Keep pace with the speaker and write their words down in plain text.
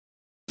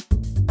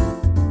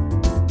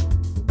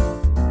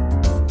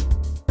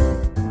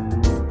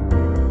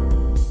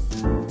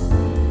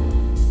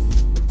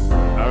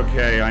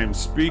Okay, I am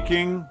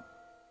speaking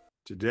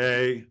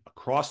today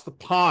across the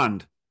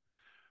pond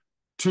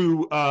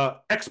to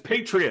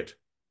expatriate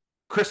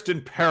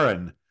Kristen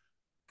Perrin.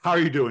 How are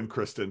you doing,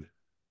 Kristen?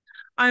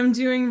 I'm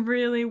doing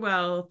really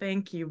well.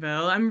 Thank you,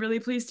 Bill. I'm really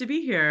pleased to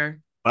be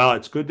here. Well,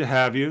 it's good to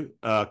have you.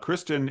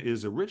 Kristen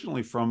is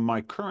originally from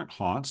my current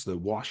haunts, the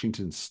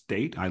Washington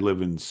State. I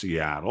live in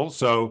Seattle,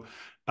 so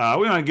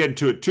we don't get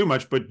into it too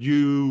much, but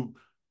you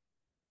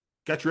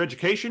got your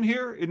education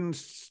here in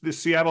the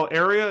Seattle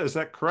area. Is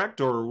that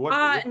correct? Or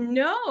what?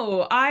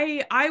 No,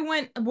 I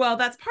went, well,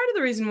 that's part of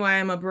the reason why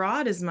I'm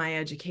abroad is my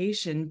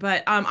education,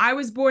 but I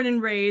was born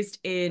and raised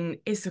in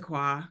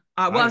Issaquah.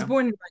 Well, I I was am.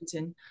 born in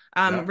Renton,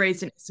 Yeah.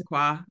 raised in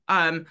Issaquah.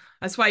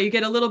 That's why you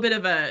get a little bit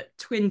of a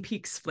Twin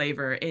Peaks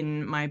flavor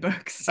in my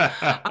books.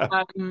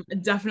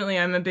 Definitely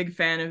I'm a big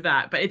fan of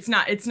that, but it's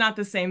not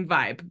the same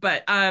vibe.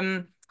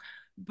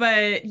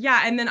 But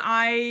yeah, and then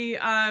I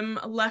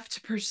left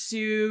to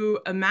pursue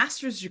a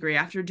master's degree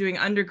after doing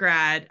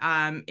undergrad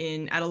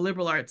in at a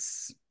liberal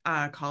arts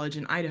college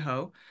in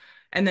Idaho,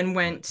 and then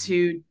went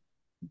to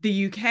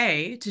the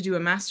UK to do a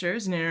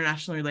master's in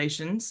international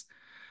relations.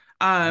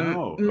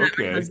 Oh, Met my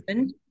okay.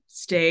 husband,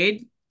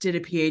 stayed, did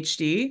a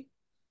PhD,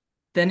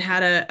 then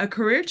had a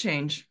career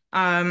change.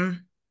 You're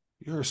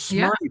a Yeah.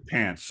 smarty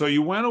pants. So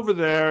you went over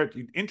there,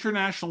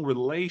 international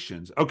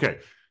relations. Okay.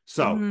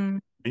 So, Hmm.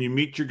 and you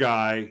meet your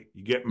guy,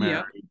 you get Yep.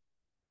 married,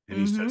 and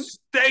he Hmm. says,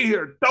 "Stay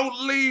here.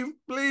 Don't leave,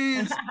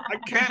 please. I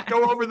can't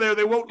go over there.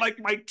 They won't like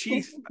my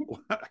teeth."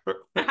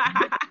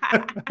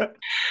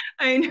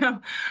 I know.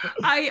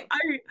 I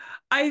I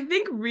I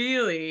think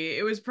really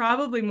it was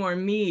probably more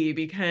me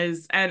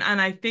because and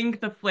I think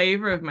the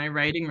flavor of my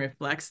writing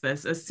reflects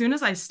this. As soon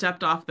as I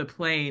stepped off the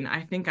plane,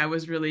 I think I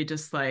was really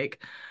just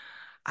like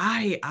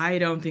I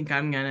don't think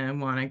I'm gonna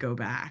want to go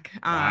back.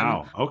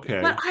 Wow.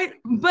 Okay.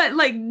 But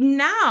like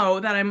now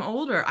that I'm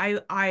older,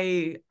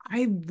 I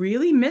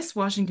really miss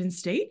Washington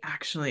State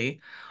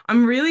actually.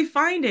 I'm really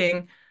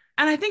finding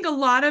and I think a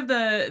lot of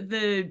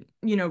the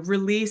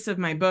release of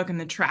my book and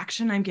the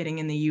traction I'm getting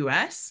in the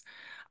US,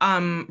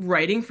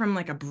 writing from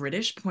like a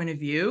British point of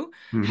view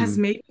has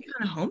Hmm. made me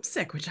kind of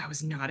homesick, which I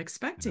was not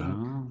expecting.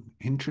 Oh,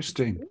 It's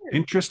interesting. weird. Yeah.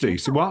 Interesting.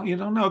 So, well, you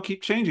don't know,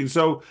 keep changing.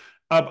 So,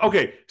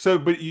 okay. So,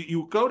 but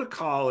you go to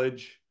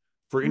college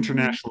for Hmm.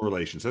 international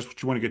relations. That's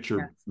what you want to get your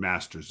Yes.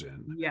 master's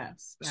in.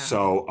 Yes. Yeah.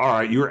 So, all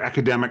right, you're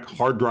academic,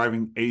 hard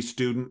driving A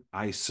student,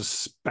 I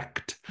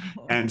suspect.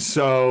 And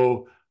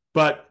so,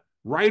 but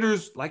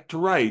writers like to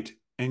write,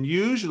 and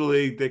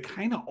usually they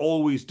kind of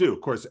always do.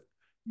 Of course,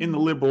 in the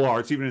liberal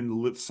arts, even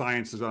in the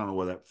sciences, I don't know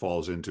where that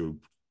falls into,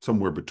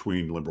 somewhere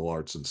between liberal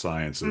arts and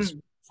sciences.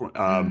 Um,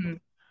 Mm-hmm.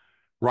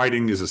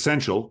 Writing is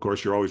essential. Of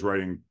course, you're always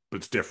writing, but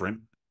it's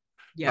different.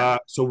 Yeah.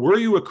 So, were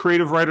you a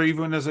creative writer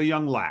even as a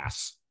young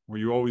lass? Were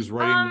you always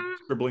writing, Um,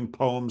 scribbling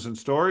poems and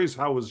stories?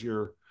 What was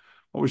your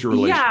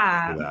relationship to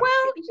yeah. that?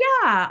 Well,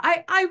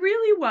 yeah, I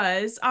really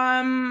was.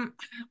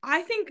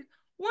 I think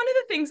one of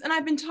the things, and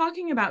I've been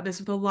talking about this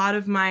with a lot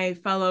of my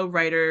fellow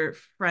writer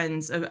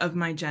friends of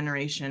my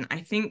generation.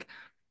 I think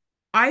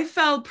I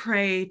fell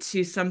prey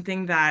to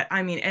something that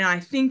I mean, and I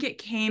think it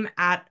came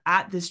at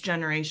this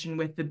generation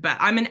with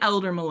I'm an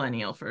elder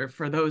millennial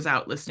for those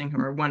out listening who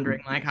are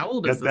wondering like how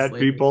old is Get this that,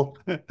 lady? people?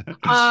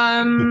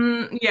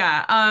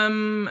 Yeah.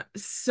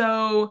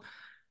 So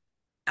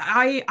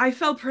I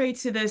fell prey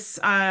to this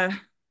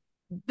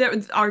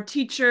our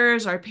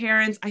teachers, our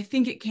parents, I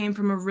think it came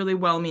from a really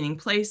well-meaning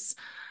place,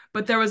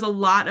 but there was a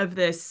lot of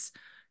this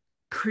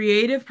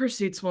creative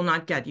pursuits will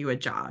not get you a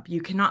job.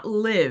 You cannot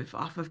live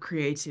off of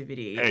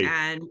creativity. Hey,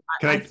 And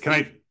can I I can think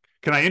I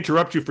can I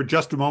interrupt you for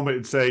just a moment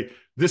and say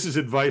this is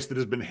advice that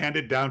has been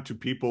handed down to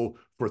people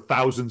for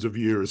thousands of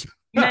years.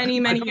 I many,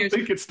 many don't years.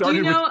 think it Do you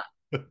started with,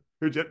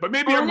 know, but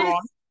maybe I'm wrong.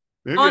 honest,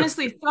 Maybe I'm,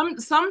 honestly,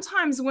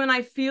 sometimes when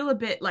I feel a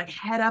bit like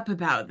head up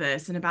about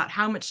this and about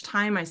how much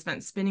time I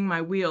spent spinning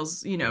my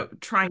wheels, yeah,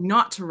 trying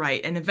not to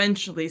write and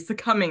eventually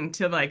succumbing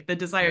to like the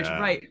desire to yeah.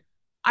 write,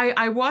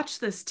 I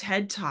watched this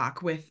TED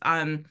talk with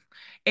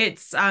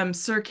it's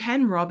Sir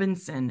Ken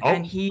Robinson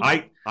and Oh, he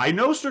I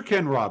know Sir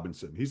Ken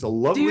Robinson. He's a do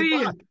lovely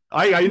guy. you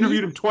I yeah,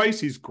 interviewed him twice.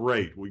 He's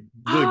great. We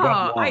really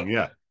got oh along.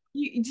 Yeah.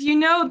 do you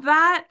know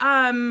that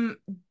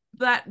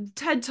that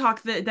TED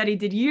talk that he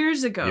did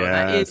years ago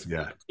that Yes.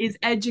 Yeah. is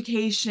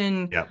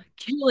education Yeah.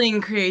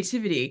 killing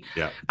creativity.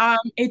 Yeah.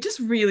 It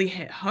just really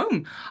hit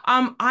home.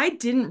 I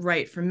didn't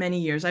write for many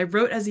years. I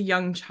wrote as a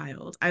young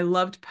child. I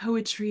loved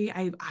poetry.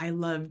 I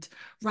loved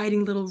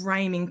writing little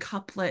rhyming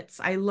couplets.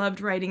 I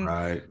loved writing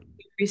Right.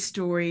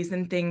 stories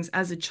and things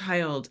as a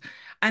child.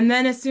 And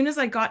then as soon as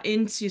I got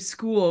into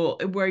school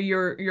where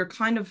you're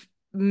kind of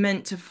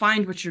meant to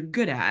find what you're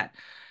good at,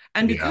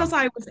 and Yeah. because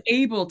I was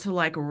able to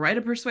like write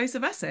a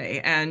persuasive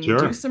essay and do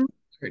Sure. some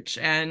research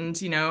and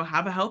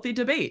have a healthy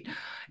debate,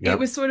 it Yep.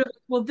 was sort of,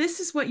 well, this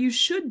is what you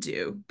should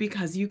do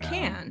because you Yeah.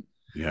 can.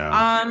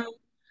 Yeah. Um,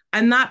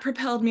 and that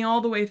propelled me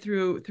all the way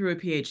through a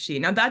PhD.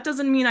 Now, that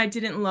doesn't mean I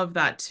didn't love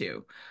that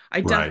too. I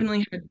Right.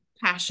 definitely had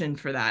passion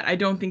for that. I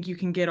don't think you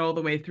can get all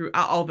the way through,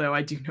 although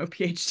I do know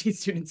PhD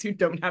students who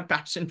don't have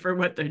passion for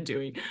what they're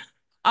doing.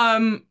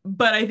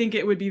 But I think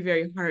it would be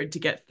very hard to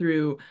get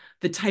through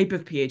the type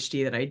of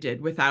PhD that I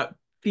did without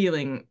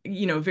feeling,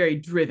 very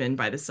driven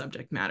by the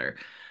subject matter.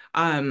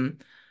 Um,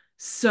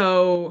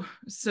 That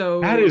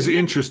so is yeah,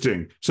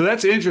 interesting. So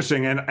that's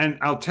interesting. And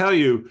I'll tell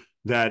you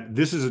that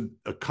this is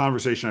a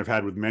conversation I've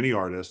had with many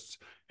artists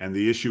and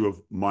the issue of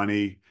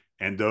money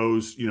and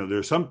those,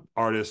 there's some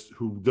artists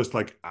who just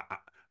like,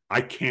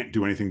 I can't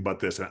do anything but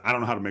this. And I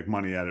don't know how to make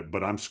money at it,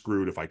 but I'm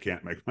screwed if I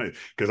can't make money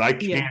because I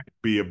yeah, can't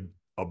be a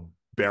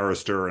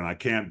barrister and I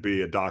can't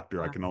be a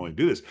doctor. I can only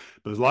do this.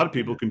 But there's a lot of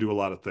people yeah. who can do a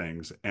lot of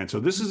things. And so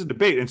this is a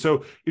debate. And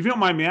so if you don't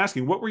mind me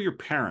asking, what were your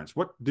parents?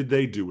 What did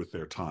they do with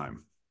their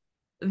time?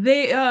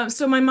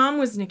 So my mom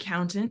was an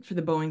accountant for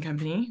the Boeing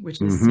company,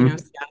 which is, Mm-hmm.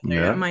 Seattle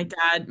area.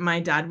 Yeah. My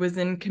dad was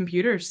in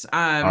computers,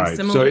 All right. So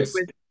similarly it's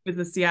with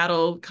the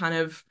Seattle kind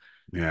of,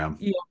 yeah.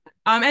 yeah.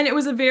 And it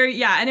was a very,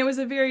 yeah, and it was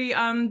a very,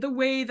 the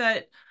way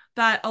that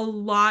a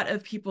lot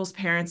of people's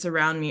parents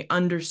around me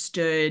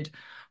understood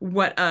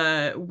what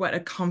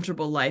a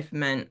comfortable life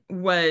meant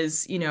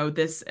was,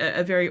 this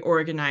a very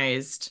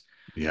organized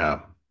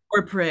Yeah.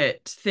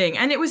 corporate thing,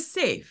 and it was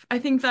safe. I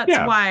think that's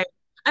Yeah. why.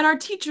 And our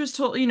teachers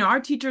told, our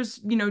teachers,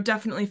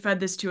 definitely fed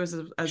this to us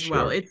as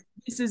well. Sure.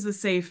 This is a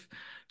safe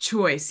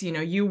choice.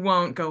 You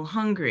won't go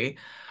hungry.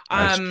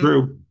 That's Um,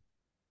 true.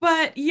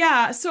 but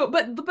yeah,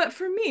 but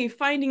for me,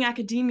 finding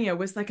academia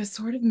was like a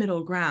sort of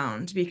middle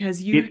ground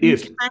because you It you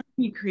is. can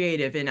be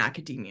creative in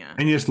academia.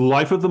 And it's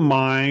life of the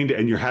mind,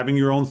 and you're having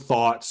your own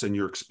thoughts and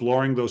you're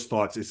exploring those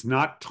thoughts. It's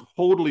not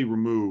totally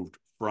removed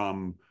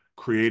from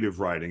creative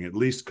writing, at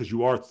least because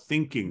you are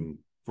thinking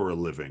for a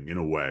living in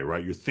a way,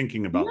 right? You're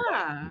thinking about life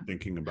Yeah. and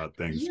thinking about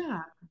things.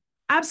 Yeah.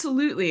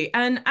 Absolutely.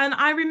 And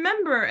I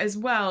remember as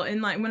well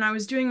in like when I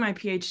was doing my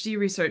PhD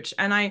research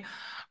and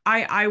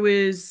I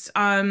was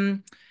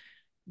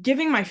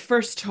giving my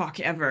first talk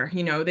ever.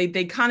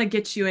 They kind of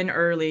get you in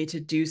early to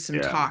do some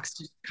Yeah. talks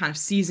to kind of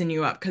season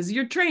you up because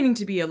you're training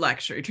to be a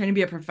lecturer, you're training to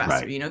be a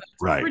professor. Right. That's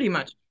Right. pretty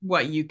much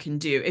what you can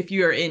do if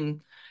you're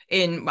in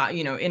well,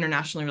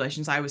 international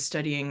relations. I was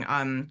studying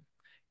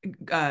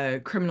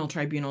criminal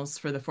tribunals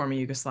for the former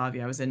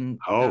Yugoslavia. I was in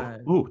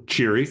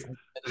Cheery.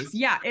 studies.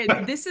 Yeah,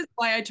 this is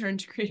why I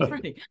turned to creative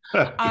writing.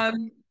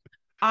 Um,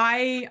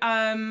 I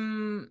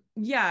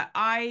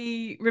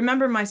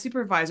remember my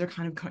supervisor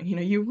kind of going,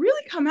 you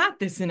really come at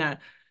this in a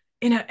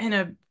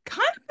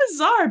kind of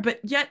bizarre but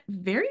yet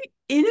very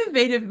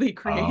innovatively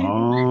creative way.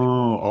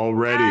 Oh,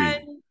 already.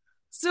 And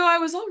so I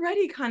was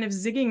already kind of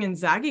zigging and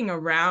zagging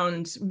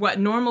around what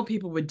normal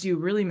people would do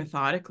really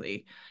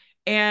methodically.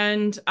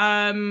 And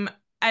the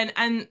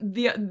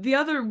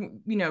other,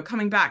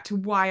 coming back to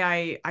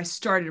why I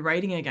started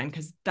writing again,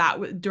 because that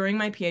was during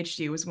my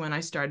PhD was when I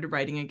started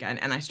writing again,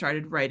 and I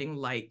started writing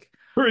like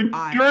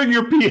I During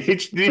your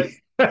PhD,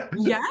 was,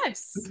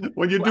 yes.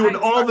 when you're Well, doing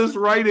all this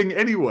writing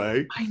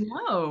anyway. I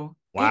know.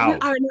 Wow.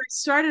 I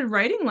started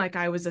writing like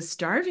I was a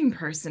starving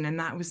person and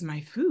that was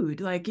my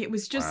food. Like it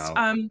was just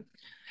Wow.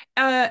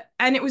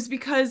 and it was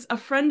because a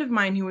friend of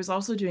mine who was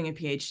also doing a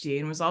PhD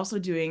and was also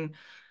doing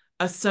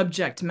a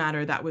subject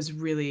matter that was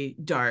really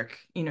dark.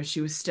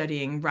 She was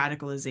studying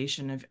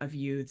radicalization of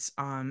youths,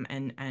 and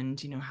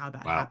how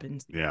that Wow.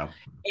 happens. Yeah.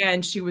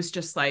 And she was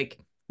just like,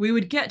 we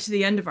would get to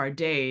the end of our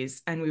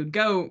days and we would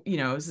go,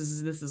 this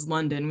is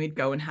London, we'd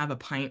go and have a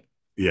pint.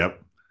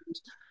 Yep.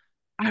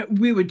 I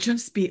would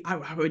just be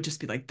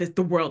like,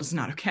 the world is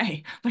not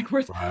okay. Like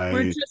we're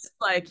Right. just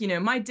like,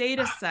 my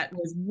data set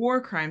was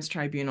war crimes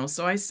tribunal.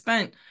 So I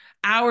spent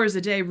hours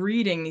a day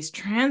reading these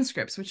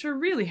transcripts, which are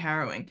really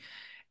harrowing.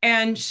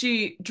 And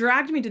she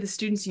dragged me to the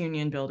Students'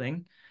 Union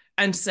building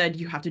and said,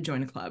 you have to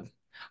join a club.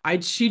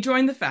 She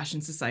joined the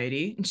Fashion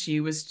Society and she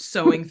was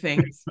sewing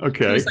things. She was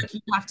Okay. like, you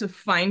have to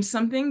find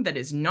something that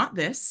is not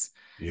this,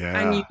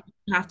 and you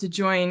Yeah. have to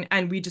join.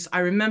 And I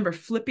remember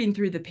flipping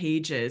through the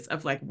pages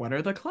of like, what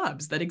are the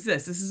clubs that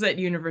exist? This is at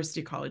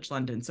University College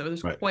London. So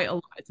there's Right. quite a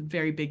lot. It's a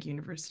very big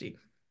university.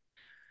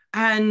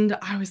 And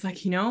I was like,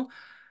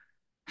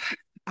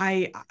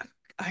 I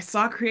I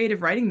saw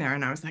creative writing there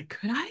and I was like,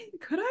 could I?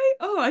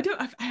 Oh,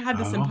 I had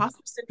this Oh,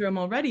 imposter syndrome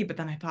already, but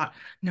then I thought,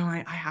 no,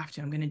 I have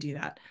to. I'm going to do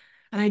that.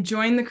 And I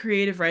joined the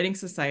Creative Writing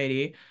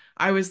Society.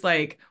 I was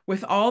like,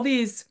 with all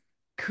these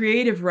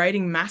creative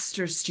writing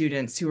master's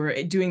students who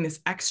were doing this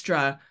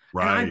extra,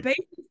 and I right.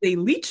 basically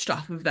leached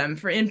off of them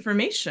for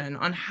information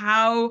on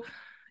how,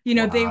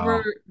 they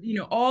were,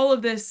 Wow. all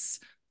of this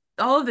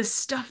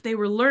stuff they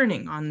were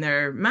learning on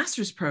their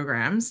master's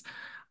programs.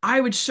 I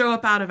would show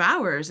up out of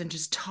hours and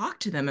just talk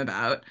to them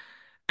about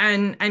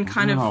and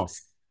kind of Wow.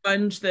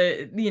 sponge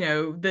the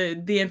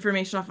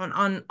information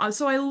off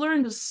so I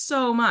learned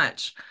so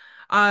much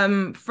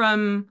um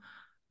from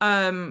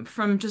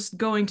from just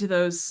going to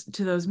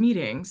those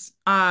meetings.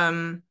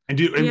 And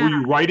Yeah. were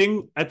you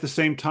writing at the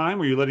same time?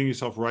 Were you letting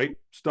yourself write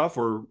stuff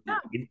or Yeah.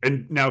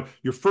 and now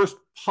your first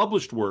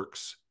published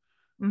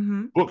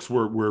Hmm. books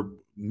were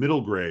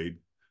middle grade.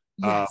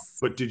 Yes.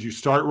 But did you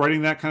start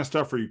writing that kind of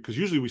stuff? Or because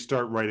usually we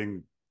start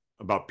writing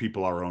about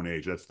people our own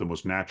age. That's the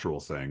most natural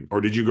thing. Or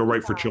did you go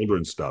write for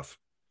children's stuff?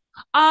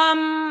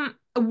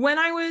 When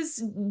I was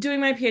doing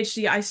my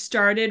PhD, I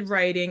started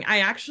writing. I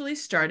actually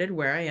started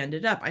where I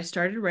ended up. I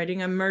started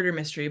writing a murder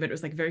mystery, but it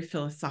was like very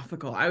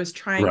philosophical. I was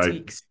trying to be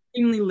Right.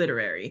 extremely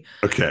literary,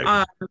 Okay.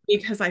 um,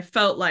 because I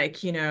felt like,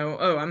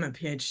 oh, I'm a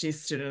PhD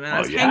student, and I Oh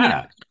was hanging out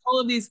yeah. with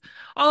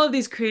all of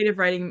these creative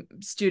writing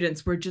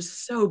students were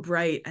just so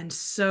bright and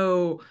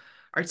so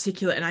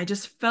articulate, and I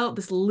just felt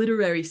this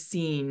literary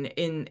scene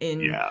in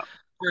Yeah.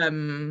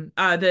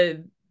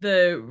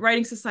 the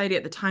writing society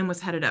at the time was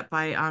headed up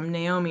by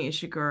Naomi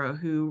Ishiguro,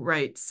 who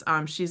writes.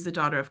 She's the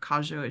daughter of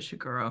Kazuo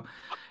Ishiguro,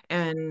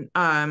 and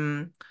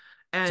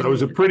So it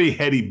was a and pretty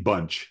heady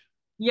bunch.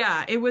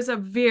 yeah, it was a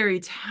very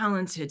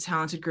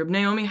talented group.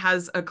 Naomi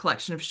has a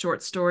collection of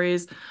short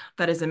stories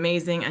that is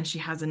amazing, and she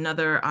has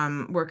another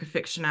work of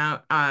fiction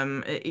out.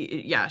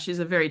 Yeah, she's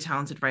a very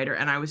talented writer,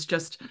 and I was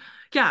just,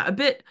 yeah, a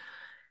bit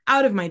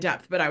out of my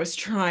depth, but I was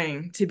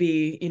trying to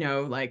be,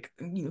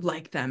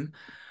 like them.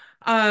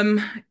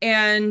 Um,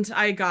 and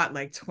I got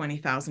like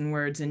 20,000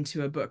 words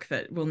into a book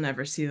that will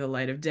never see the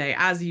light of day,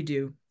 as you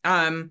do.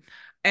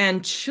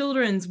 And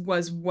children's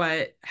was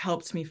what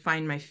helped me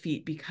find my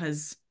feet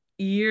because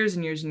years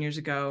and years and years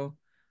ago,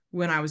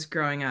 when I was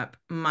growing up,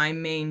 my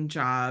main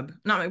job,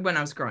 not when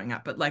I was growing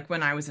up, but like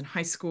when I was in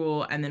high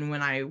school and then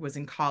when I was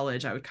in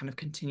college, I would kind of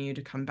continue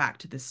to come back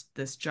to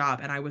this job.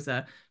 And I was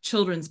a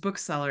children's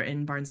bookseller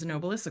in Barnes& and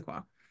Noble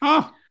Issaquah.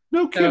 Oh,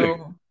 no kidding.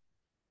 So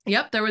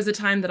yep, there was a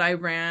time that I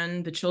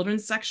ran the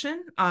children's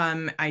section.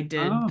 I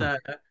did Oh, the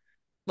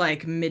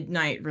like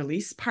midnight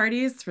release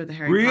parties for the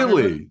Harry Potter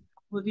book really?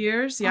 a couple of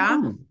years. Yeah.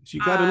 Oh, so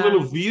you got a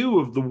little Um, view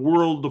of the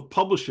world of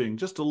publishing,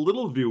 just a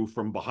little view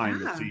from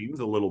behind the yeah. scenes,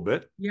 a little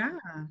bit. Yeah.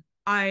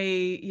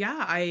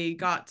 I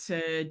got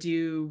to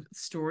do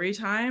story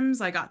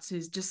times. I got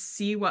to just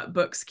see what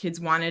books kids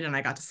wanted, and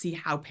I got to see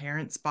how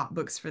parents bought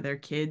books for their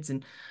kids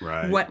and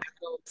Right, what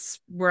adults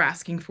were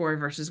asking for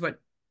versus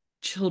what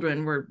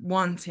children were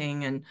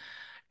wanting.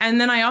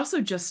 And then I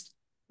also just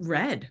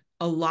read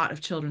a lot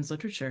of children's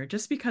literature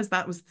just because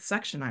that was the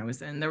section I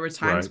was in. There were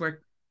times right.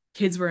 where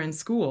kids were in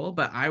school,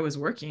 but I was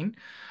working.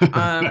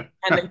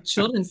 And the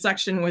children's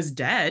section was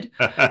dead.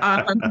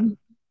 Um,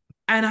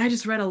 and I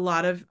just read a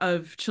lot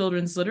of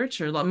children's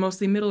literature,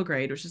 mostly middle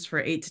grade, which is for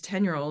 8 to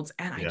 10 year olds.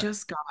 And I Yeah,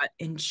 just got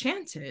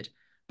enchanted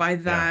by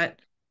yeah,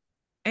 that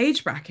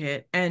age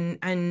bracket.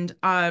 And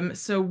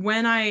so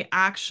when I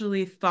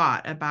actually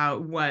thought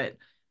about what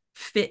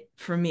fit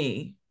for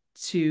me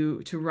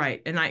to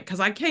write, and I because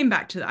I came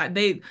back to that,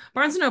 they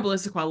Barnes& and Noble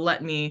Issaquah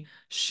let me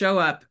show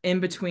up in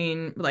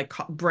between like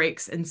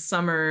breaks and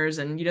summers,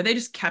 and they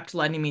just kept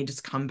letting me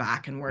just come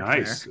back and work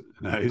there. nice,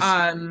 nice.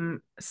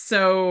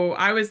 So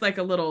I was like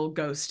a little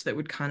ghost that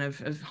would kind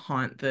of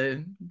haunt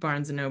the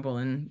Barnes& and Noble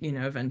and,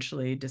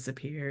 eventually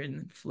disappear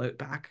and float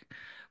back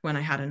when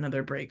I had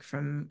another break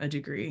from a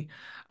degree.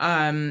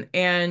 Um,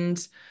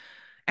 and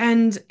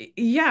and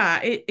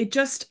yeah, it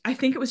just I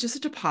think it was just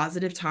such a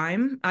positive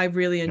time. I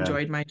really Yeah.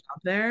 enjoyed my job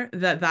there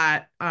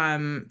that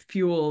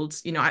fueled,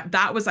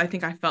 that was I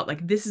think I felt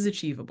like this is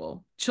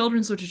achievable.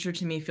 Children's literature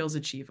to me feels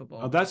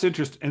Oh, achievable. that's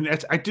interesting.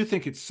 And I do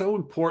think it's so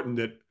important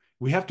that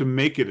we have to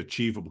make it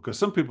achievable because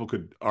some people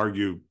could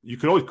argue, you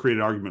could always create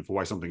an argument for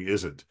why something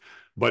isn't.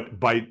 But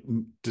by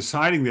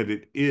deciding that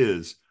it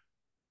is,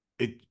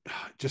 it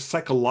just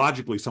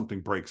psychologically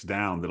something breaks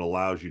down that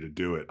allows you to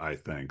do it, I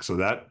think.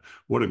 So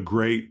what a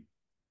great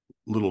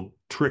little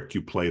trick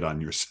you played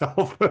on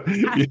yourself.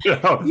 You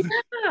know?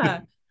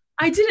 Yeah.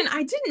 I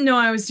didn't know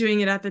I was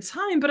doing it at the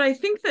time, but I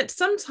think that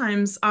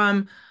sometimes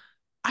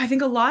I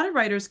think a lot of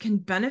writers can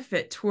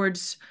benefit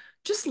towards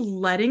just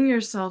letting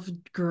yourself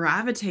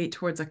gravitate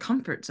towards a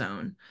comfort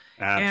zone.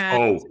 And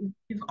Oh,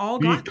 we've all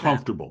be got them.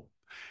 comfortable.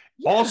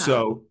 Yeah.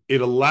 Also,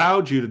 it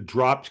allowed you to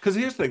drop, because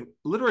here's the thing,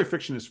 literary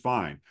fiction is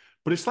fine,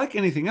 but it's like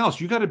anything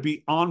else. You got to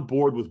be on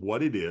board with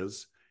what it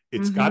is.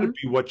 It's got to Mm-hmm.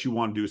 be what you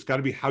want to do. It's got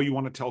to be how you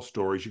want to tell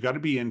stories. You got to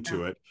be Yeah.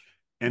 into it.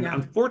 And Yeah.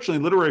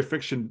 unfortunately, literary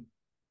fiction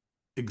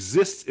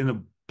exists in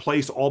a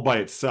place all by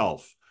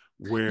itself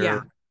Yeah.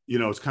 where,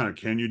 it's kind of,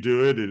 can you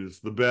do it? And it's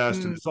the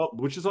best. And Mm-hmm. it's all,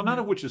 which is none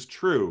of which is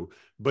true,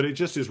 but it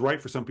just is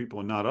right for some people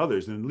and not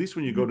others. And at least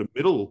when you go to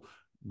middle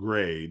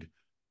grade,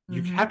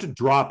 you Mm-hmm. have to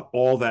drop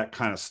all that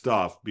kind of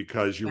stuff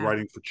because you're Yeah.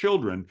 writing for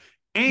children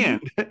Mm-hmm.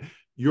 and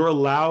you're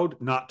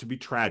allowed not to be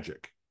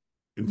tragic.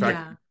 In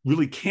fact, Yeah.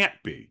 really can't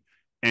be.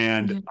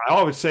 And Yeah. I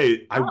always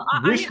say, I Well,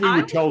 I wish mean, we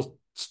would tell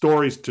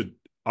stories to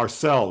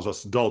ourselves,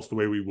 us adults, the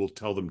way we will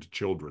tell them to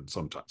children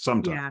sometimes.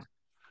 Sometimes. yeah.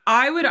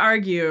 I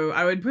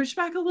would push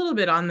back a little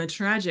bit on the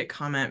tragic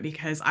comment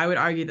because I would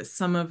argue that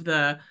some of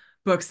the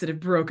books that have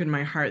broken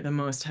my heart the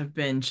most have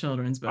been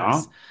children's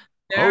Huh? books.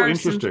 Oh,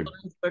 interesting.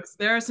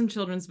 There are some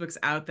children's books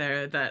out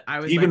there that I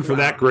was Even like, for wow,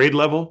 that grade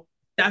level?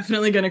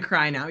 definitely gonna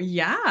cry now.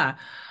 Yeah.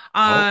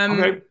 Oh, Um,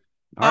 okay.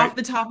 All Off right.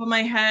 the top of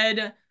my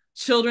head,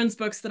 children's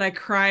books that I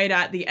cried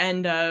at the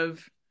end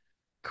of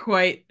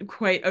quite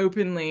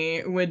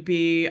openly would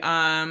be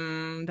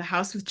The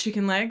House with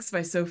Chicken Legs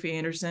by Sophie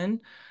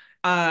Anderson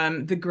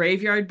The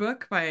Graveyard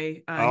Book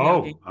by Neil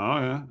Gaiman. Oh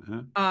yeah,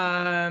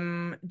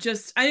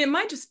 yeah. It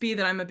might just be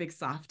that I'm a big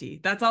softie.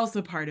 That's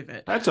also part of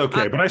it. That's Uh,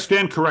 okay, but I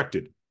stand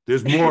corrected.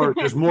 There's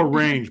more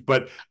range,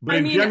 but I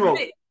in mean, general,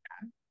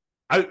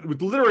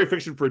 with literary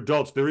fiction for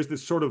adults, there is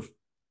this sort of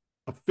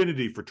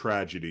affinity for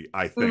tragedy,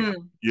 I think.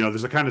 You know,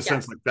 there's a kind of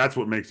sense yes, like that's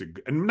what makes it,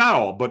 and not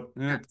all, but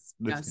yes,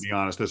 let's yes. be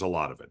honest, there's a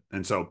lot of it.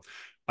 And so,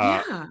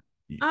 uh, Yeah.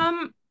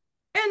 Um,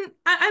 and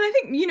I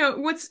think,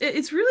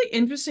 it's really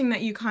interesting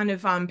that you kind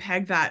of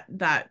peg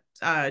that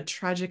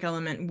tragic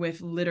element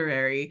with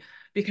literary,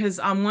 because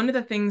one of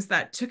the things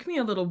that took me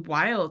a little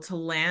while to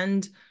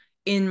land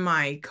in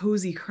my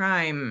cozy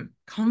crime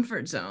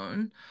comfort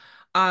zone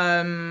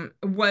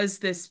was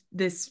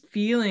this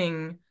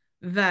feeling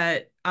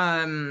that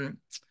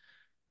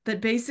that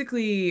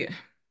basically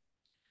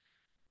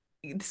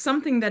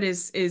something that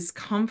is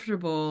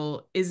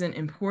comfortable isn't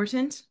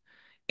important,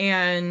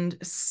 and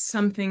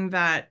something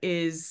that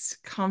is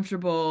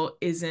comfortable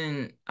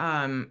isn't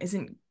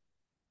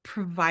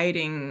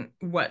providing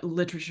what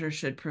literature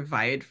should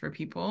provide for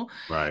people.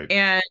 right.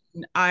 And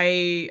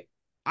I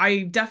I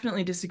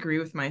definitely disagree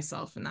with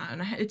myself in that.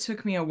 And it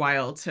took me a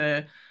while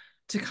to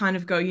kind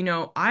of go,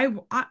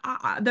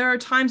 there are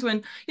times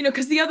when,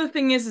 because the other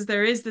thing is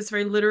there is this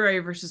very literary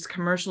versus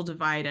commercial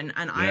divide, and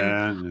Yeah,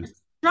 I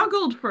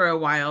struggled for a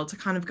while to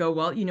kind of go,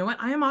 well, you know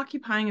what? I am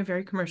occupying a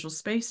very commercial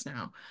space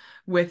now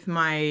with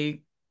my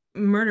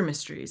murder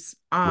mysteries.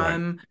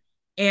 right.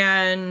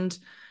 And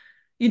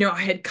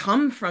I had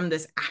come from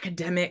this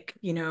academic,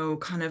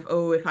 kind of,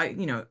 oh, if I,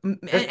 That's and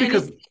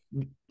because it's,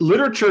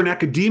 literature and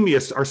academia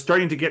are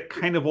starting to get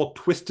kind of all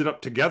twisted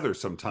up together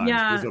sometimes.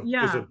 yeah,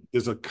 yeah.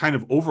 There's a kind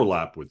of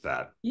overlap with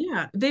that.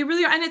 Yeah, they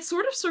really are. And it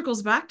sort of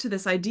circles back to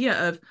this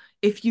idea of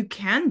if you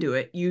can do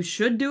it, you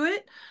should do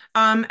it.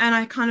 And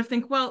I kind of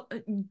think, well,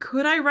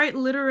 could I write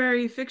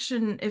literary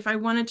fiction if I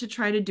wanted to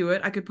try to do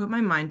it? I could put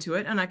my mind to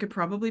it and I could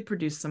probably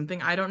produce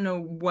something. I don't know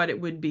what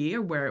it would be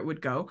or where it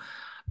would go,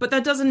 but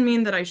that doesn't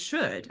mean that I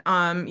should.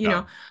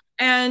 Yeah.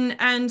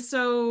 And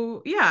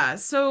so yeah,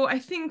 so I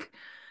think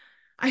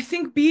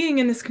being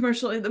in this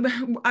commercial,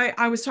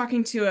 I was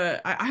talking to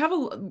I have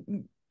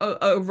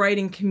a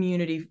writing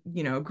community,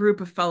 a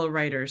group of fellow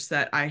writers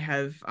that I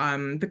have,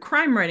 the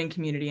crime writing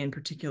community in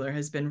particular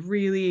has been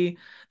really,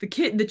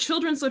 the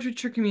children's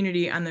literature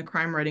community and the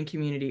crime writing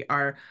community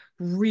are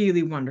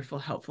really wonderful,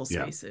 helpful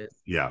Yeah. spaces.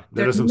 Yeah. That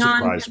They're doesn't non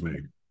surprise me.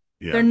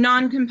 they're Yeah.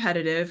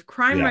 non-competitive. Yeah.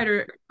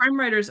 Crime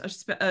writers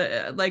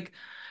are like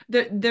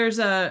there's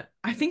a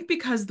I think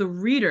because the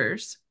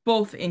readers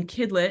both in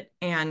kidlit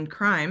and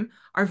crime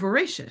are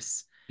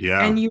voracious,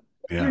 and Yeah. you're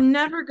Yeah.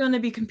 never going to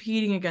be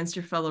competing against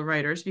your fellow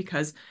writers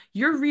because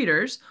your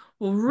readers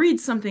will read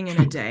something in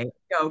a day,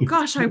 go,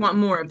 gosh, I want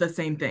more of the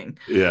same thing,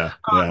 Yeah.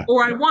 Yeah.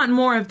 or I want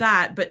more of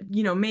that, but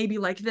maybe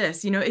like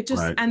this, it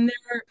just, Right. and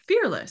they're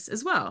fearless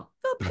as well.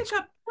 They'll That's pick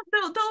up,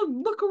 they'll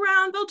look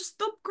around, they'll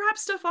grab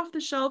stuff off the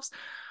shelves.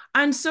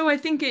 And so I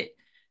think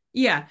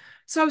yeah.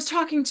 So I was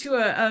talking to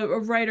a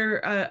writer,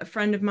 a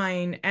friend of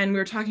mine, and we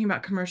were talking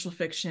about commercial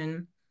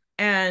fiction,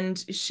 and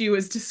she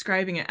was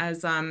describing it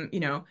as,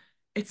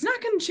 it's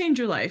not going to change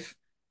your life,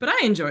 but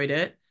I enjoyed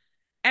it.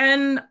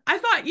 And I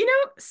thought,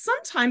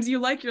 sometimes you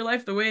like your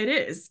life the way it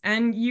is,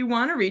 and you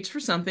want to reach for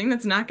something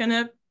that's not going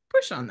to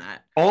push on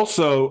that.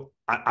 also,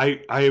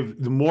 I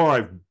have the more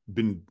I've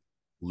been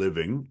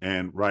living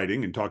and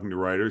writing and talking to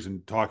writers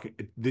and talking,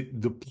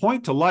 the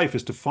point to life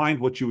is to find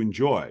what you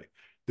enjoy.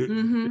 The,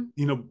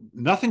 Mm-hmm.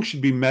 Nothing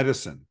should be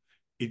medicine.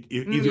 Either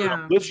it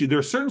Yeah. uplifts you. There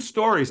are certain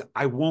stories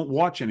I won't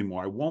watch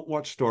anymore. I won't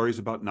watch stories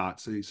about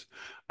Nazis.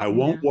 I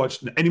won't Yeah.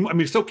 watch anymore. I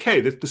mean, it's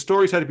okay. The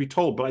stories had to be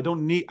told, but I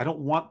don't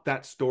want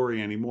that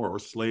story anymore. Or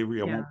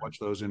slavery, I Yeah. won't watch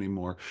those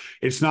anymore.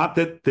 It's not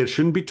that they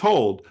shouldn't be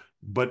told,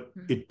 but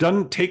it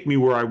doesn't take me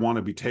where I want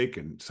to be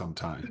taken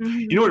sometimes. You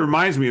know what Mm-hmm. it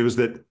reminds me of is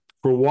that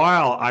for a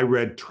while I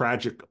read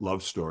tragic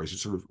love stories.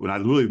 It's sort of when I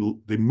really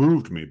they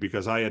moved me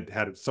because I had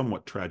had a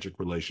somewhat tragic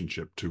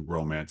relationship to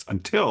romance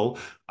until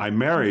I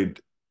married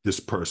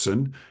this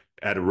person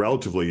at a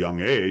relatively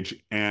young age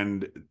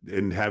and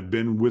have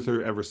been with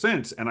her ever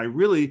since. And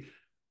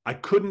I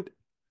couldn't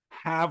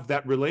have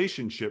that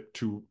relationship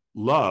to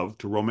love,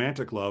 to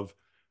romantic love.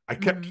 I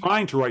kept Mm-hmm.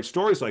 trying to write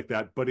stories like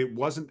that, but it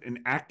wasn't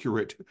an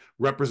accurate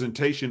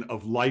representation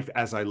of life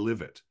as I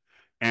live it.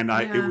 And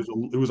Yeah.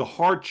 it was a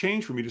hard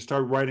change for me to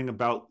start writing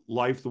about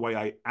life the way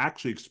I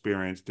actually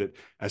experienced it,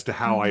 as to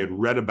how I had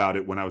Mm-hmm. read about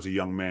it when I was a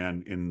young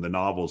man in the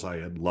novels I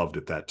had loved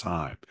at that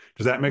time.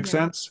 Does that make Yeah.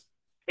 sense?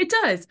 It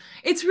does.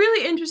 It's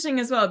really interesting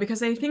as well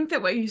because I think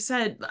that what you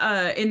said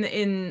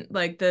in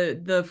like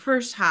the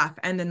first half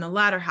and then the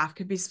latter half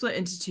could be split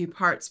into two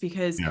parts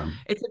because Yeah.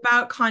 it's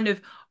about kind of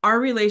our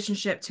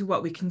relationship to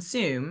what we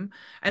consume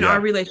and our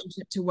Yeah.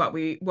 relationship to what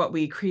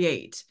we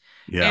create.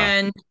 Yeah.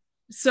 And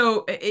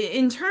so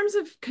in terms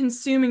of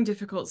consuming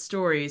difficult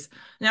stories,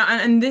 now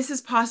and this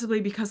is possibly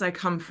because I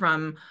come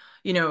from,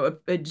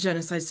 a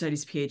genocide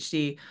studies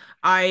PhD.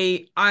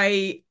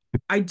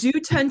 I do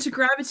tend to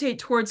gravitate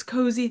towards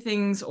cozy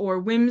things or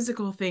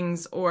whimsical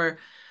things or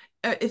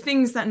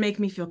things that make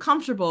me feel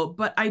comfortable,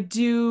 but I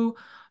do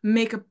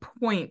make a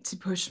point to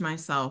push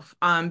myself,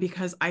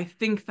 because I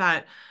think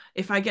that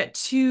if I get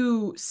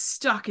too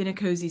stuck in a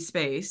cozy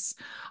space,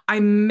 I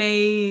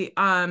may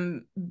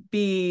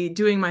be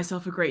doing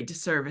myself a great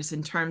disservice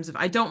in terms of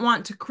I don't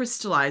want to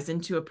crystallize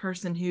into a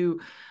person who,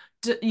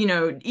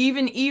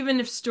 even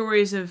if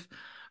stories of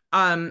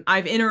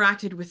I've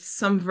interacted with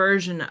some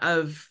version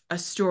of a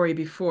story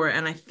before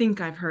and I think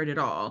I've heard it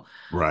all.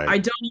 I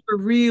Right. don't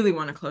ever really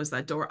want to close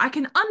that door. I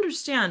can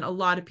understand a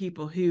lot of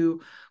people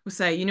who will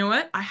say, you know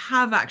what, I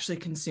have actually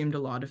consumed a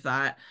lot of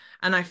that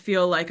and I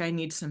feel like I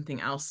need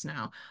something else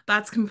now.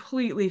 That's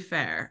completely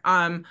fair.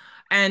 And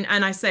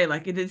I say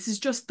like this is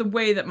just the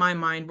way that my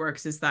mind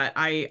works is that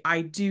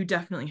I do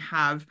definitely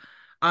have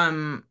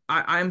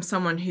I'm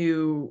someone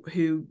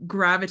who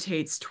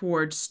gravitates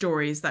towards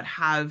stories that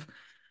have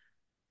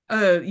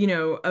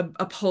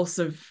a pulse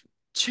of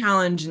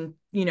challenge and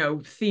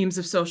themes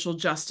of social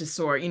justice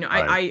or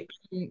Right.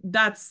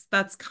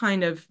 that's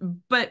kind of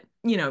but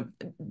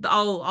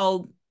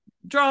I'll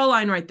draw a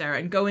line right there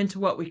and go into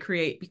what we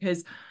create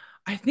because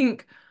I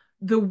think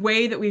the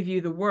way that we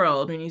view the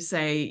world when you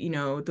say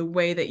the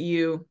way that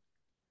you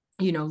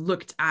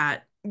looked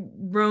at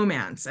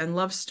romance and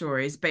love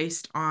stories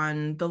based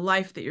on the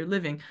life that you're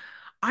living.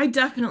 I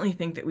definitely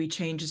think that we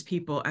change as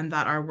people and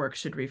that our work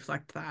should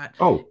reflect that.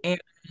 Oh,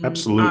 And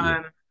absolutely.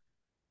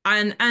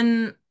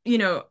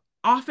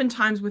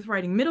 oftentimes with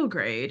writing middle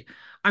grade,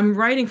 I'm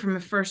writing from a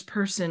first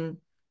person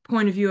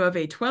point of view of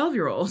a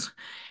 12-year-old.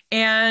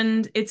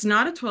 And it's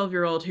not a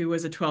 12-year-old who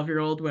was a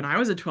 12-year-old when I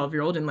was a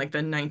 12-year-old in like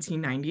the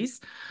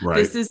 1990s. Right.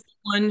 This is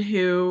one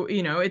who,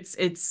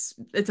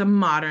 it's a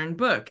modern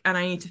book. And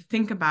I need to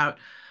think about,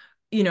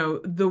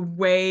 the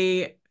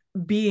way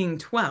being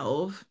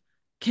 12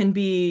 can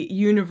be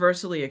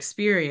universally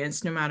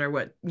experienced no matter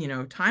what,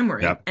 time we're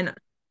in. Yep. And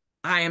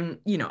I am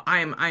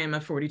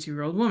a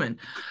 42-year-old woman.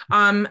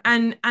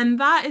 And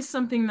that is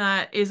something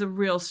that is a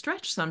real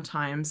stretch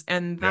sometimes,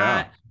 and Yeah.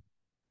 that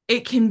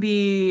it can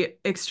be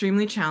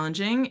extremely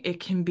challenging. It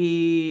can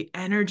be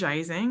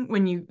energizing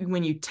when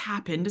you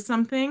tap into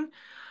something,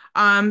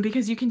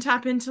 because you can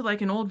tap into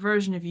like an old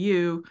version of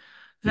you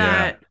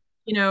Yeah. that,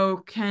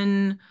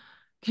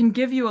 can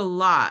give you a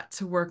lot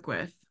to work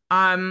with.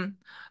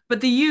 But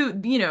the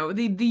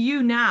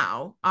you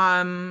now,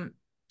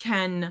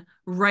 can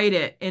write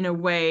it in a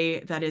way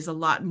that is a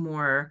lot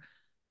more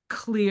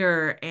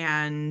clear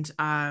and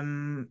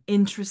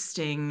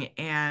interesting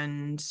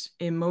and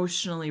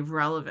emotionally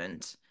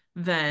relevant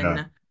Yeah.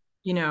 than,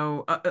 you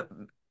know, a,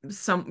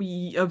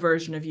 a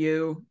version of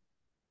you,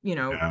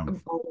 Yeah.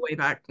 all the way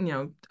back,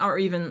 or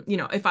even,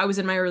 if I was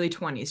in my early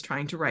 20s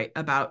trying to write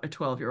about a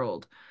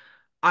 12-year-old,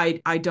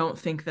 I don't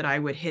think that I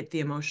would hit the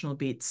emotional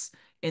beats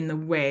in the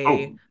way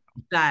Oh,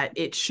 that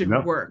it should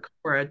no. work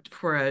for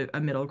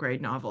a middle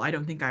grade novel. I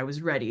don't think I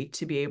was ready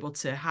to be able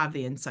to have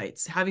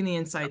having the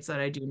insights that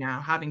I do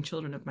now, having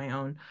children of my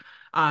own.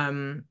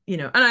 And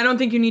I don't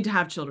think you need to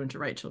have children to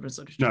write children's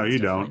literature. No, That's you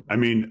definitely don't. I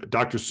mean,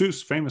 Dr.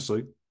 Seuss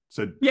famously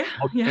said, yeah,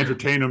 "Don't yeah.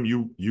 entertain them,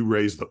 you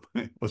raise them."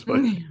 Was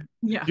like,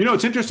 Yeah.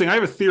 it's interesting. I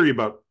have a theory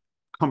about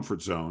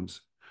comfort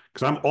zones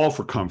because I'm all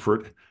for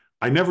comfort.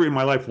 I never in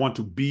my life want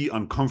to be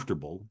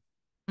uncomfortable,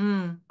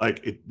 Mm.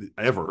 like it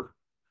ever.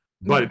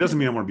 But Yeah. it doesn't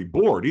mean I want to be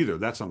bored either.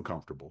 That's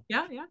uncomfortable.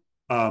 Yeah, yeah.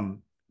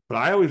 Um, but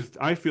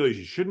I feel like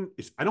you shouldn't.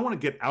 I don't want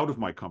to get out of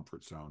my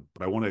comfort zone,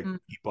 but I want to Mm.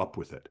 keep up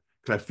with it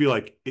because I feel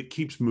like it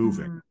keeps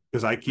moving Mm.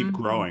 because I keep Mhm.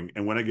 growing.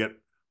 And when I get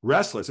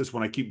restless, it's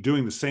when I keep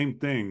doing the same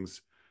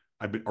things.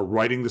 I've been or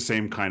writing the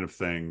same kind of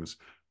things,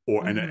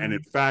 and in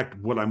Mhm. fact,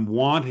 what I'm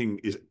wanting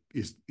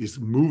is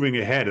moving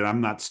ahead, and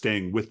I'm not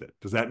staying with it.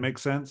 Does that make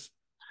sense?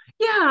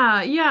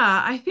 Yeah,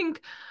 yeah. I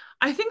think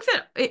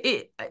that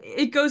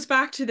it goes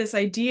back to this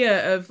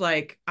idea of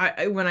like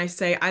when I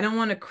say I don't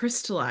want to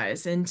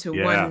crystallize into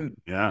Yeah, one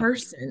yeah,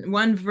 person,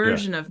 one yeah.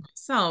 version of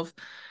myself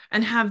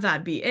and have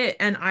that be it.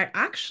 And I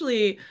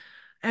actually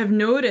have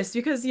noticed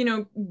because,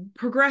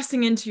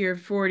 progressing into your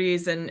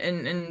 40s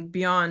and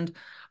beyond,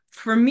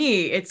 for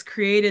me, it's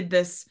created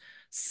this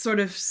sort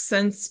of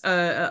sense,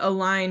 a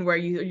line where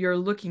you're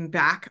looking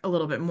back a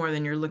little bit more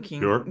than you're Sure.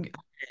 looking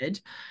ahead,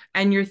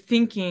 and you're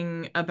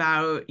thinking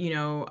about,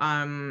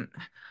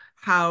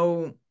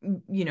 how,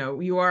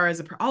 you are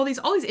as all these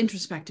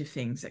introspective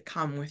things that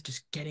come with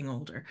just getting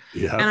older.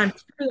 Yeah. And I'm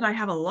sure that I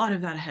have a lot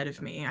of that ahead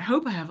of me. I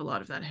hope I have a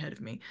lot of that ahead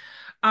of me.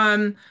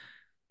 Um,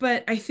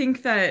 but I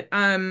think that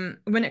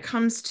when it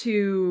comes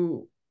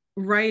to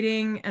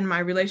writing and my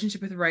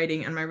relationship with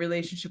writing and my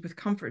relationship with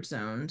comfort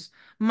zones,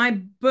 my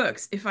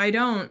books, if I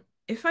don't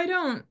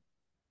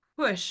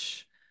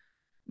push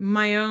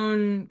my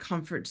own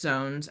comfort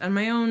zones and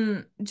my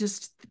own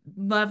just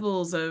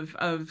levels of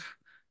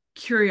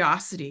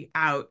curiosity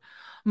out,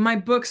 my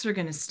books are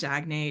going to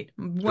stagnate.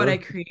 What I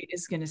Sure. create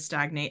is going to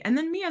stagnate. And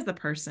then me as the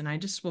person, I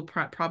just will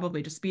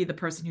probably just be the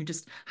person who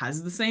just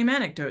has the same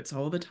anecdotes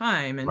all the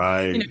time and,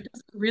 Right.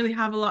 doesn't really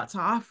have a lot to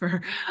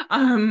offer.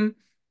 Um,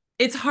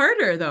 It's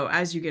harder though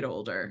as you get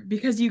older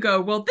because you go,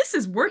 well, this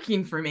is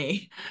working for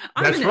me.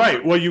 I'm That's an adult.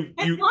 right. Well, you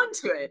Hang you on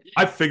to it.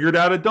 I figured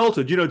out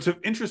adulthood. It's an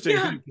interesting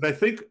Yeah. thing because I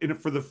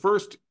think for the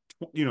first,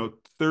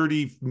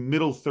 30,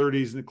 middle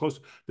 30s and close,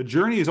 the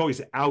journey is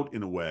always out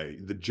in a way.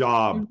 The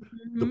job,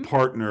 the Mhm.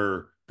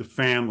 partner, the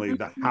family,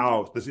 the Mhm.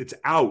 house, it's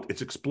out,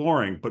 it's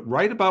exploring. But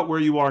right about where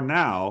you are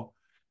now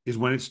is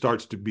when it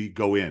starts to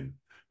go in.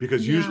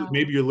 Because usually Yeah.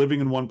 maybe you're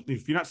living in one,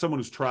 if you're not someone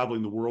who's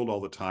traveling the world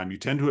all the time, you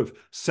tend to have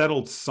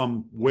settled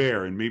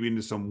somewhere and maybe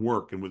into some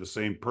work and with the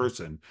same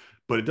person.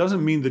 But it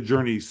doesn't mean the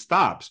journey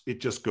stops, it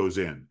just goes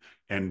in.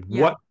 And Yeah.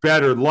 what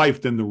better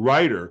life than the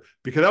writer?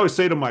 Because I always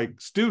say to my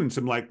students,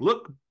 I'm like,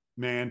 look,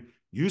 man,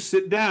 you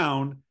sit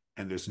down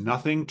and there's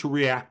nothing to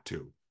react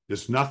to.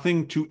 There's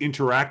nothing to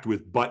interact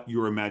with but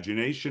your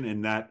imagination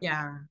and that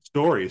Yeah.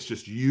 story. It's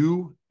just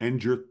you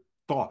and your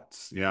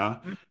thoughts. Yeah.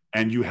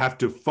 And you have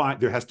to find,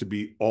 there has to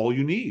be all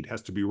you need,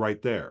 has to be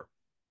right there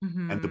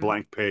and the Mm-hmm.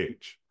 blank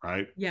page.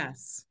 Right.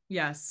 Yes,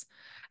 yes.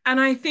 And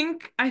I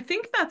think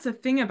that's a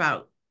thing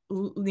about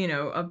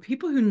of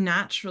people who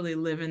naturally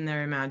live in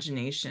their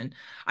imagination.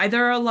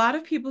 There are a lot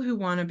of people who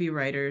want to be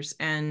writers,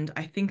 and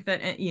I think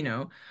that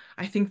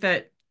I think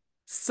that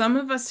some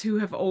of us who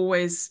have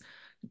always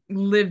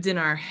lived in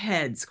our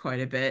heads quite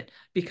a bit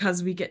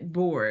because we get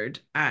bored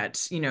and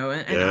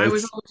I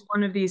was Yes. always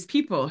one of these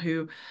people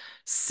who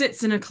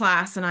sits in a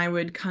class and I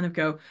would kind of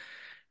go,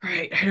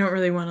 right, I don't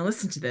really want to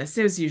listen to this.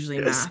 It was usually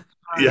Yes. math.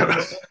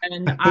 Yeah.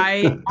 And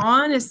I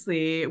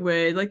honestly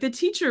would like the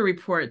teacher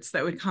reports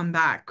that would come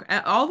back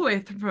all the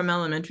way from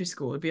elementary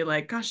school would be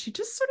like, gosh, she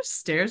just sort of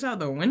stares out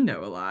the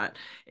window a lot.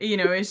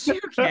 Is she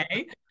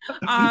okay?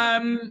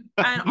 And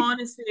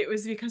honestly, it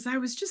was because I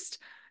was just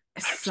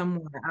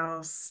somewhere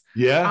else.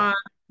 Yeah. Um,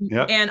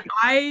 Yeah. and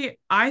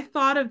I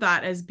thought of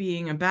that as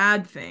being a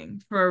bad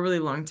thing for a really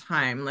long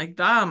time. Like,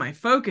 oh, my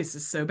focus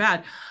is so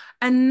bad.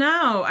 And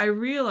now I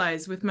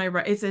realize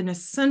it's an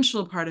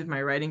essential part of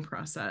my writing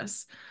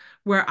process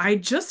where I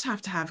just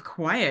have to have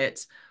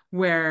quiet,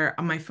 where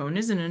my phone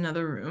is in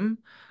another room.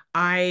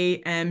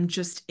 I am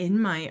just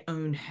in my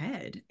own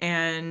head.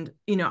 And,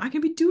 I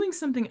can be doing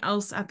something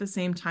else at the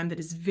same time that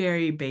is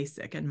very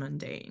basic and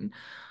mundane.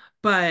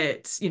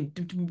 But,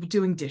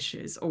 doing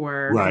dishes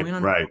or Right.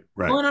 Right.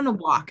 Right. going on a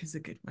walk is a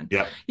good one.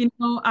 Yeah. You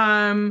know,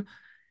 um,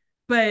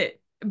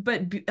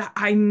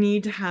 I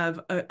need to have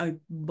a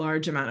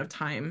large amount of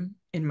time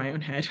in my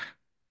own head.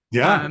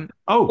 Yeah. Um,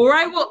 Oh, or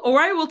I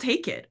will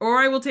take it, or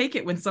I will take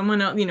it when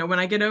someone else, when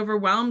I get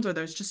overwhelmed or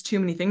there's just too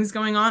many things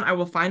going on, I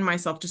will find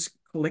myself just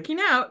clicking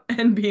out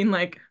and being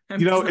like, I'm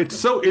it's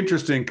sorry. so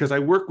interesting because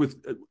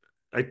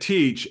I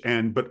teach,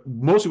 but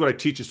mostly what I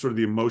teach is sort of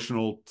the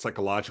emotional,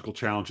 psychological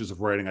challenges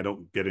of writing. I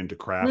don't get into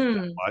craft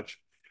that Mm, much.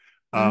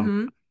 Um,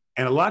 mm-hmm,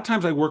 and a lot of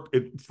times I work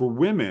for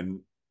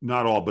women,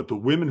 not all, but the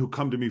women who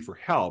come to me for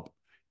help,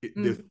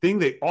 the mm, thing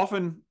they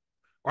often,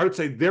 I would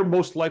say they're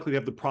most likely to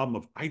have the problem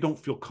of, I don't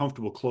feel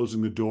comfortable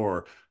closing the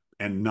door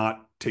and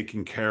not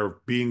taking care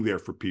of being there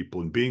for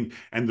people and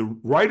the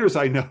writers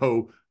I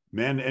know,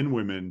 men and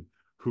women,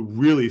 who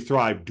really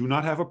thrive do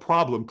not have a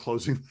problem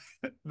closing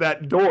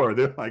that door.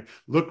 They're like,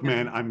 look, yeah,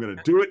 man, I'm going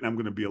to do it and I'm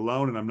going to be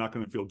alone and I'm not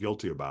going to feel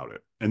guilty about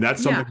it. And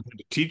that's yeah, something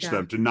to teach yeah,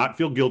 them to not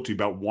feel guilty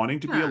about wanting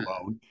to be yeah,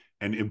 alone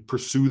and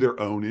pursue their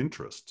own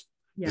interests.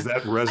 Does yeah.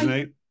 that I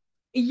resonate?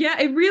 Yeah,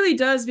 it really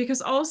does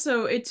because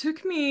also it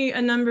took me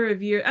a number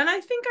of years, and I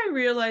think I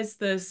realized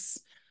this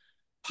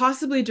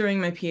possibly during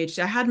my PhD.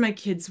 I had my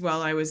kids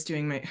while I was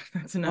doing my,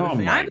 that's another Oh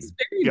thing. I my was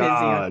very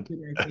busy when I God. was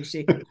doing my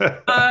PhD.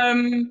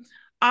 Um,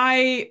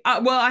 I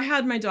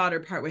had my daughter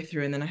partway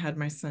through and then I had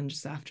my son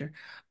just after.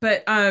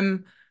 But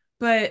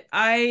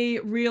I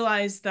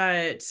realized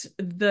that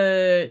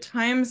the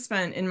time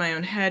spent in my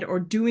own head or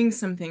doing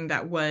something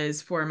that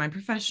was for my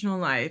professional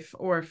life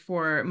or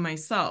for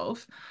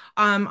myself,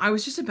 I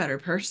was just a better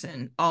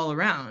person all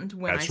around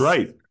when I That's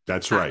right.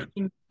 That's sat right.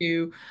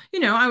 into,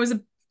 I was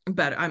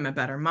I'm a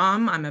better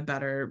mom. I'm a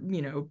better,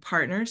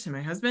 partner to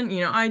my husband.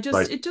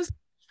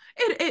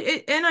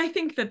 Right. And I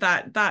think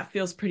that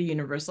feels pretty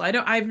universal.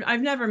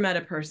 I've never met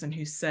a person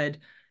who said,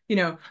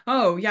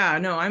 oh yeah,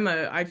 no,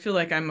 I feel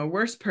like I'm a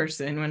worse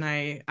person when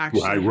I Right.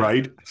 actually have,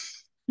 Right.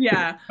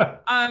 yeah.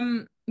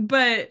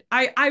 But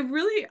I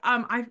really,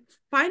 I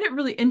find it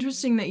really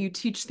interesting that you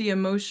teach the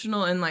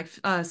emotional and like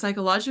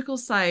psychological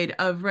side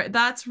of,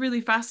 that's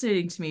really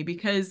fascinating to me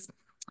because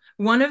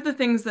one of the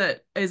things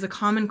that is a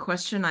common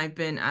question I've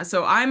been asked,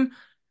 so I'm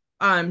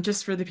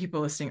just for the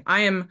people listening,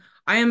 I am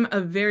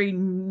a very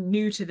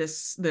new to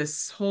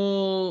this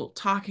whole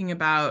talking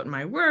about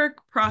my work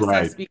Right.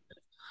 process because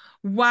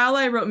while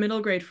I wrote middle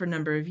grade for a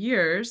number of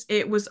years,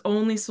 it was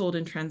only sold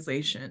in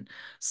translation.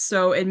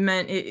 So it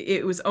meant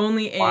it was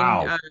only in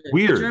Wow.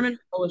 Weird. German,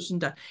 Polish, and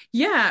Dutch.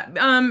 Yeah,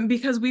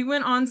 because we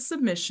went on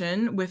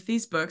submission with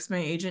these books. My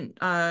agent,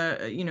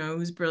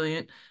 who's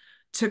brilliant,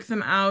 took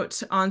them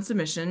out on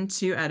submission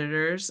to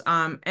editors.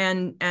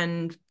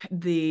 And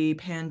the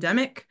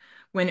pandemic,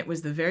 when it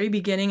was the very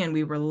beginning and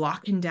we were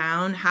locking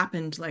down,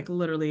 happened like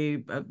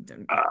literally Uh,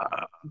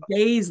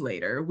 days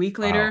later, a week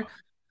wow. later.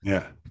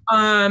 Yeah.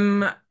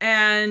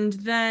 And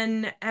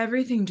then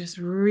everything just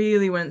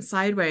really went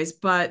sideways.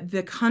 But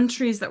the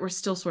countries that were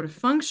still sort of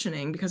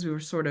functioning, because we were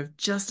sort of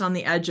just on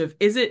the edge of,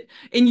 is it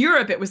in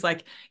Europe? It was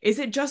like, is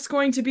it just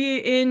going to be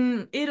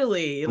in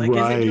Italy? Like,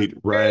 is it just, Right,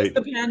 where is right,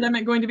 the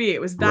pandemic going to be?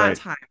 It was that right.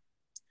 time.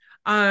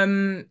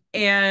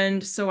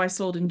 And so I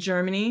sold in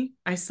Germany,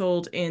 I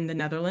sold in the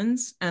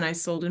Netherlands, and I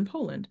sold in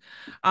Poland.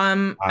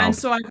 And Wow.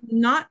 so I've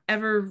not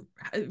ever,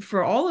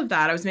 for all of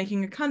that, I was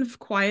making a kind of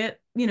quiet,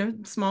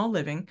 small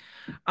living,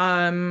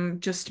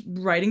 just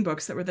writing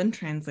books that were then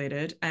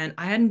translated, and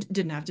I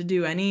didn't have to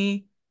do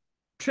any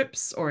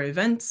trips or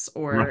events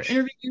or Right.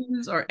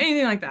 interviews or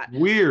anything like that.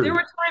 There Weird.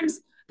 were times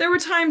there were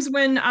times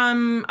when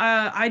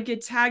I'd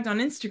get tagged on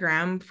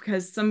Instagram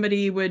because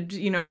somebody would,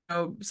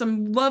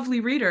 some lovely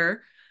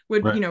reader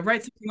would, Right.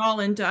 write something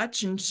all in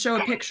Dutch and show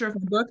a picture of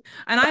my book,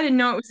 and I didn't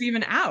know it was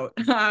even out.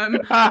 I'm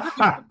like,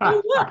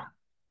 oh look,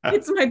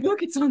 it's my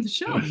book, it's on the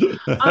shelf.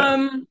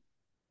 Um,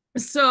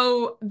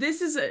 so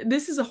this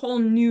is a whole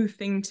new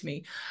thing to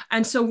me.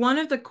 And so one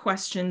of the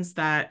questions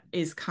that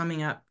is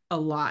coming up a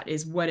lot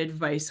is, what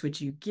advice would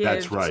you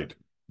That's give to right.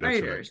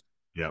 That's right. writers?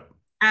 Yep.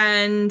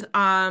 And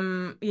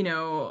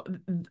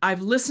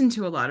I've listened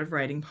to a lot of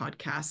writing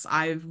podcasts.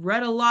 I've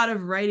read a lot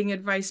of writing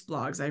advice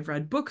blogs. I've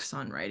read books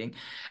on writing.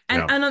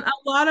 And Yeah. and a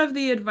lot of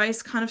the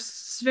advice kind of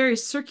very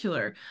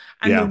circular.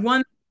 And the Yeah.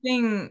 one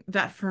thing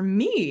that for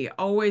me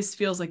always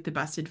feels like the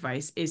best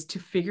advice is to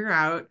figure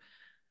out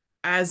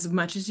as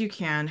much as you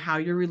can how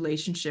your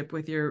relationship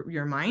with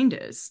your mind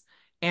is,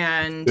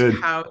 and Good.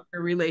 how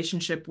your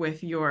relationship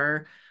with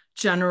your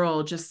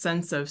general just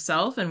sense of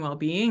self and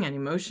well-being and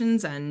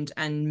emotions and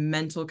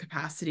mental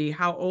capacity,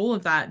 how all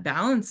of that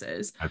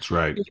balances. That's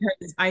right.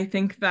 Because I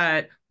think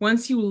that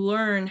once you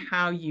learn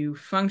how you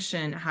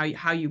function,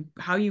 how you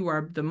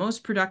are the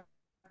most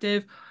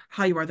productive,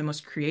 how you are the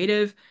most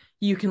creative,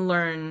 you can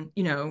learn,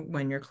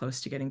 when you're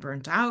close to getting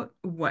burnt out,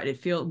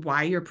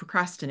 why you're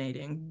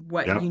procrastinating,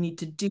 what you Yep. need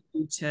to do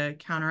to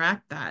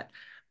counteract that.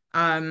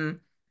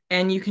 Um,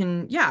 and you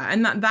can, yeah,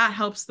 and that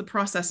helps the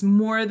process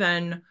more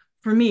than,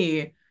 for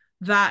me,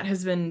 that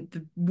has been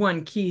the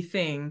one key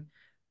thing,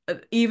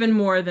 even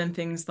more than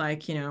things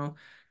like, sit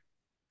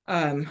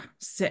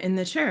in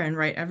the chair and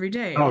write every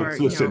day, Oh, or,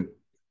 listen,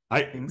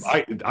 things.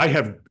 I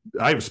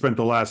have spent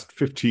the last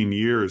 15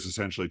 years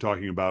essentially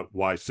talking about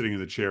why sitting in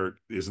the chair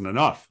isn't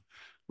enough.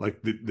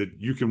 Like that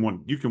you can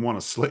want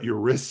to slit your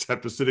wrists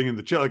after sitting in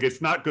the chair. Like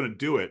it's not going to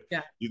do it.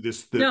 Yeah. You-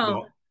 This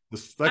No. the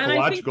And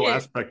I think psychological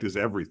aspect is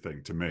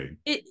everything to me.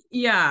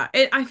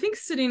 I think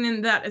sitting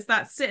in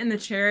that sit in the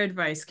chair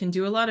advice can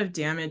do a lot of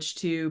damage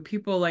to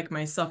people like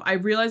myself. I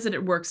realize that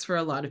it works for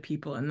a lot of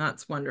people, and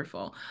that's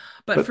wonderful.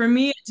 But But for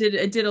me,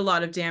 it did a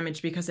lot of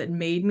damage because it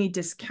made me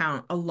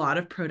discount a lot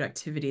of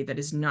productivity that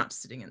is not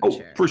sitting in the oh,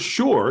 chair. for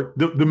sure,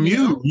 the You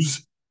know?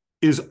 muse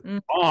is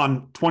Mm.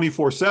 on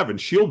 24/7.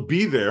 She'll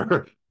be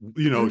there.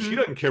 She Mhm.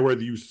 doesn't care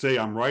whether you say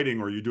I'm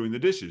writing or you're doing the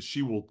dishes.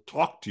 She will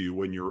talk to you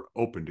when you're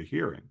open to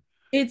hearing.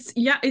 It's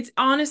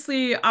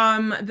honestly,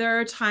 there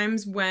are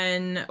times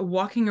when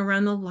walking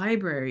around the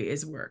library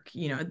is work.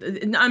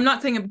 I'm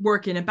not saying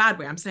work in a bad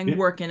way. I'm saying Yeah,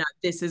 work in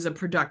this is a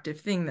productive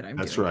thing that I'm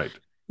that's doing. right.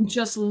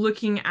 Just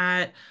looking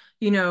at,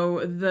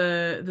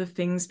 the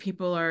things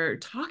people are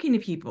talking to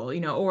people,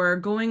 or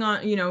going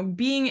on,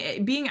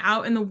 being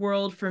out in the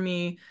world for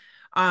me,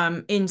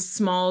 in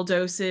small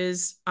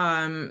doses,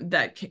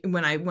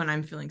 when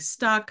I'm feeling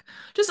stuck,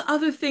 just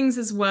other things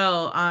as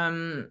well,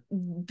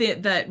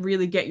 that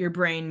really get your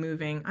brain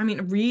moving. I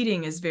mean,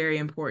 reading is very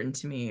important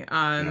to me.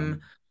 Yeah.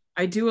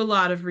 I do a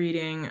lot of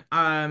reading,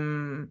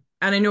 and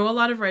I know a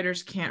lot of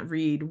writers can't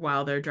read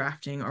while they're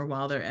drafting or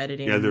while they're Yeah,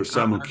 editing. there's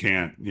some who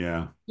can't.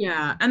 Yeah.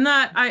 Yeah, and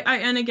that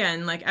and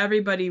again, like,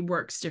 everybody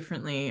works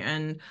differently,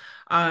 and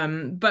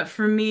but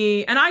for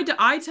me, and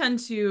I tend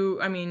to,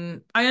 I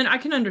mean, I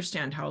can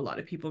understand how a lot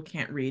of people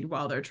can't read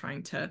while they're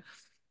trying to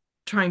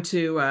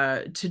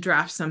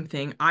draft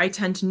something. I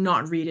tend to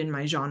not read in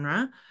my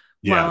genre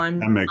while Yeah, I'm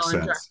that makes while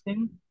I'm sense.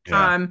 drafting.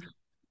 Yeah. Um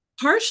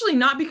Partially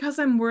not because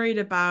I'm worried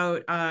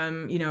about,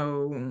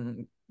 oh,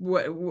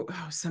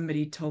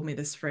 somebody told me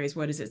this phrase.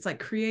 What is it? It's like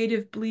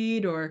creative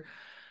bleed, or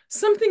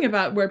something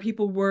about where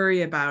people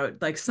worry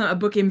about, like, a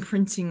book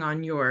imprinting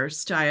on your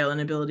style and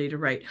ability to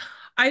write.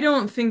 I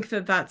don't think I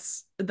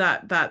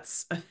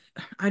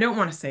don't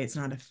want to say it's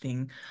not a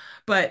thing,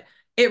 but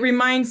it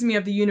reminds me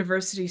of the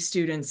university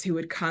students who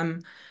would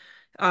come,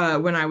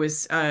 when I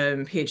was a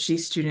PhD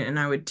student, and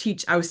I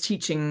was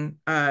teaching,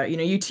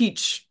 you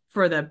teach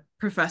for the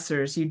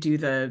professors, you do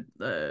the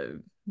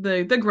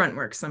grunt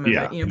work, some of it,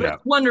 Yeah. but Yeah.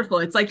 it's wonderful.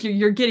 It's like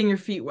you're getting your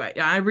feet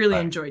wet. I really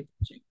Right. enjoyed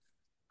teaching.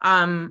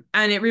 And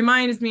it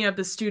reminds me of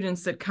the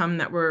students that come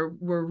that were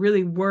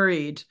really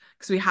worried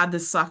because we had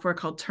this software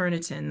called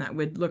Turnitin that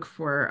would look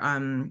for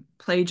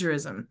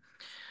plagiarism.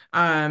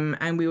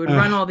 And we would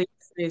run all these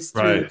essays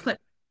through the Right.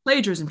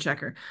 plagiarism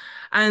checker.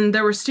 And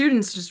there were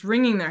students just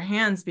wringing their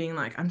hands, being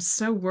like, I'm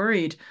so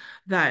worried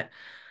that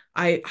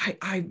I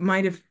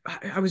might have,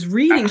 I was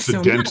reading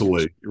so much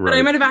Accidentally. that I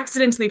Right. might have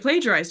accidentally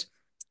plagiarized.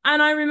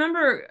 And I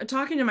remember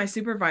talking to my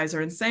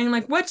supervisor and saying,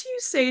 like, what do you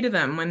say to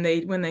them when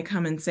they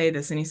come and say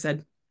this? And he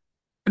said,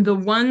 the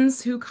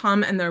ones who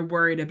come and they're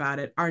worried about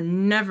it are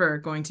never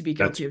going to be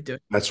That's guilty of doing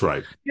it. that's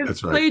right. Because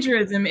That's right.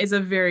 plagiarism is a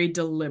very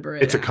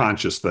deliberate It's a act.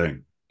 conscious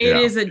thing. It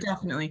Yeah. is it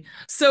definitely.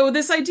 So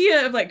this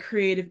idea of like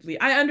creatively,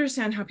 I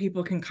understand how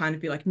people can kind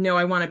of be like, no,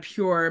 I want a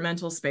pure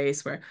mental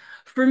space where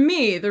for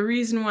me, the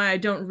reason why I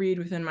don't read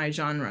within my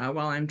genre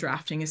while I'm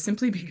drafting is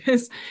simply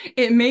because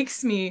it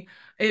makes me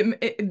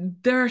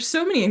there are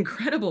so many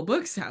incredible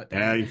books out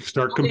Yeah, there. you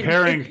start And it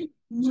comparing. can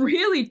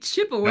really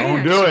chip away Don't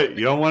at do you. it.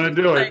 You don't want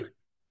to do Like,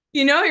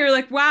 you're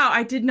like, wow,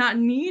 I did not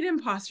need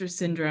imposter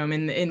syndrome at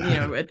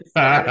the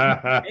start of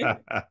my life. it.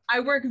 I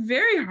work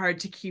very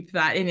hard to keep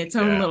that in its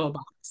own Yeah. little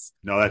box.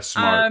 No, that's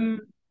smart.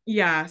 Um,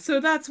 yeah, so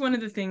that's one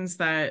of the things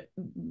that,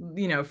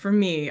 for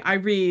me, I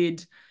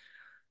read,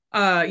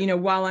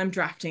 while I'm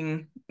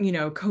drafting,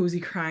 cozy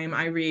crime,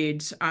 I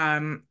read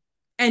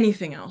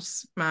anything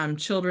else,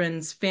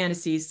 children's,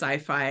 fantasy,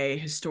 sci-fi,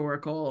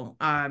 historical.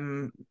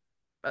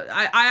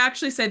 I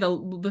actually say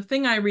the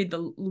thing I read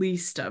the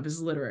least of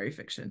is literary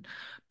fiction,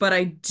 but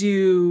I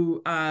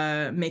do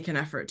make an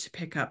effort to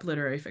pick up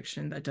literary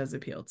fiction that does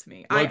appeal to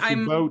me. Floats your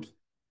I'm boat.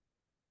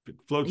 It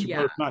floats your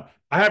yeah. boat. Not.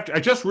 I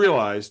just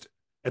realized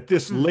at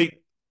this Mm,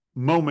 late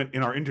moment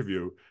in our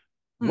interview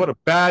what mm. a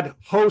bad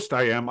host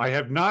I am. I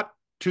have not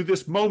to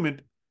this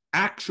moment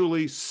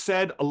actually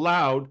said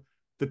aloud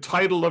the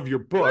title of your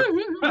book,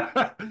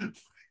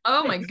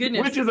 Oh my which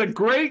goodness. is a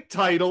great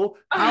title,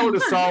 How to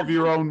Solve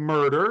Your Own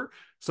Murder.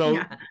 So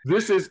Yeah.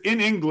 this is in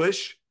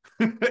English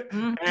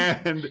Mhm.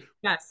 and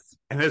Yes.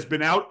 has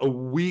been out a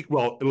week.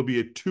 Well, it'll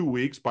be 2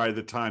 weeks by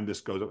the time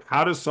this goes up.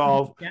 How to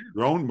Solve Yeah.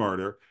 Your Own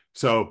Murder.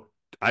 So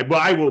I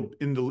will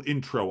in the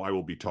intro I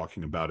will be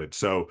talking about it.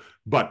 So,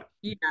 but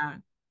Yeah. I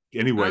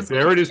anyway, was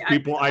gonna there it is, say, I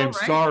people. think I all am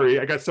right. sorry.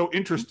 I got so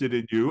interested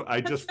in you.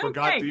 I That's just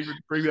forgot to okay. even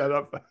bring that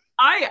up.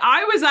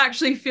 I was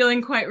actually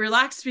feeling quite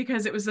relaxed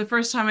because it was the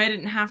first time I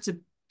didn't have to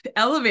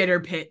elevator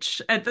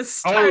pitch at the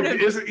start Oh, of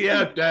is it?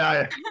 Yeah,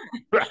 yeah.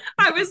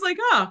 I was like,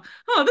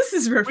 this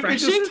is We could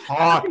just refreshing.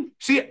 talk.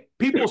 See,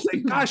 people say,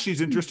 gosh,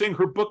 she's interesting.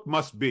 Her book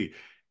must be.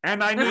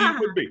 And I knew you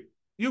would be.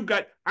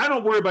 I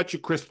don't worry about you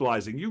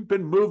crystallizing. You've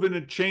been moving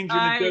and changing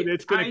and doing.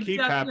 It's going to I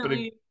keep happening.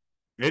 definitely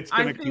It's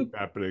going I to keep think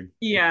happening.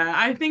 yeah,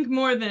 I think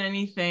more than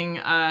anything,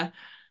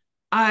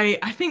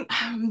 I think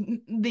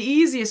the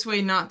easiest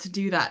way not to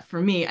do that for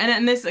me,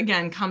 and this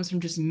again comes from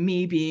just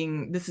me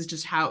being this is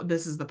just how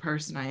this is the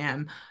person I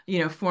am,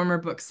 former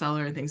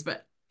bookseller and things,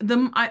 but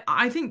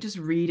I think just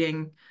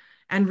reading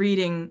and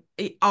reading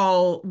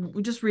all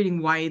just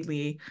reading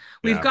widely.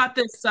 Yeah.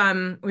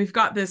 We've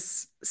got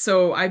this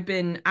so I've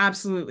been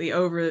absolutely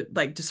over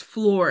like just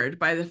floored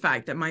by the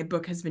fact that my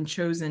book has been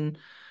chosen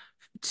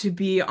to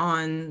be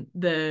on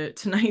the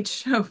Tonight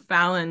Show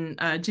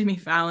Jimmy He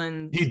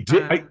Fallon's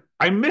did.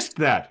 I missed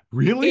that.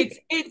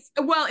 Really?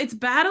 it's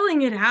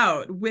battling it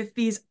out with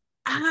these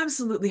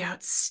absolutely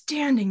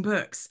outstanding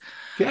books.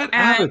 Get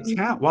out And of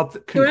town. Well, so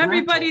congratulations.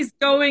 everybody's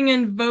going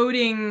and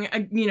voting,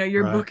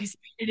 your Right. book is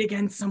pitted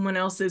against someone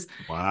else's.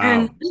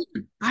 And Wow.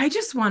 I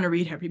just want to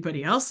read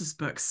everybody else's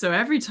books. So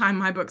every time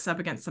my book's up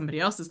against somebody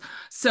else's.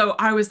 So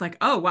I was like,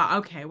 oh wow,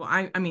 okay. Well,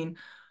 I mean,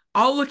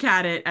 I'll look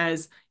at it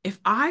as if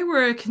I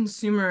were a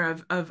consumer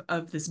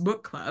of this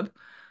book club,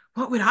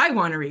 what would I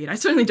want to read? I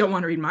certainly don't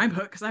want to read my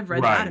book because I've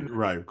read that Right. amount.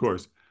 Right. Of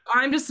course.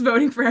 I'm just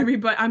voting for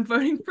everybody. I'm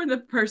voting for the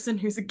person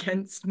who's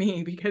against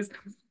me because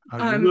You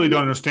really um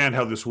don't understand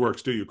how this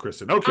works, do you,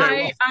 Kristen?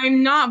 Okay. Well,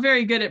 I'm not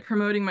very good at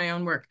promoting my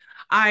own work.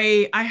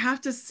 I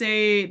have to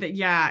say that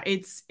yeah,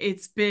 it's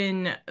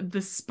been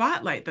the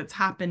spotlight that's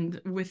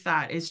happened with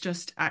that is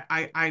just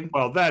I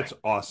that's can't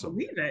awesome.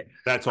 believe it.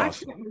 That's I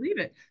awesome. can't believe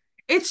it.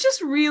 It's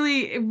just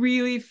really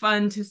really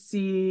fun to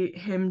see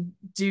him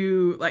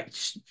do like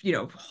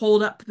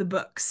hold up the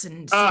books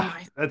and see Ah,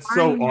 my that's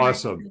so fine red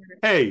awesome. letter.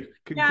 Hey, Yeah,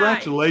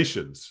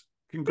 congratulations. thank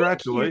you.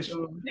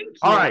 Congratulations. Thank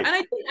All you. right.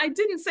 And I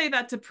didn't say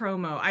that to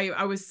promo.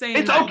 I was saying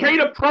It's that okay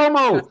to because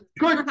promo.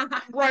 Good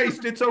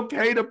Christ, it's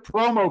okay to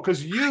promo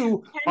because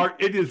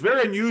it is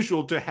very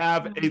unusual to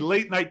have a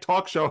late night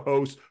talk show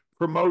host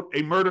promote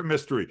a murder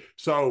mystery.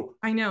 So,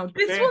 I know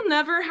this man, will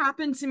never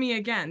happen to me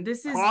again.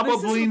 This is a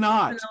probably once in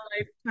not.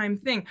 a lifetime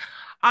thing.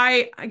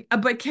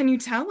 But can you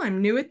tell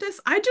I'm new at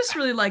this? I just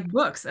really like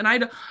books, and I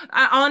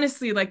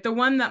honestly like the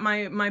one that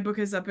my book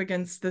is up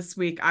against this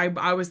week.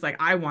 I was like,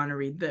 I want to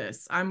read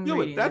this. I'm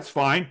Do it. reading this. That's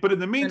fine. But in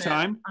the I'm gonna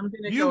meantime, I'm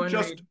gonna you go and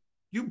just read.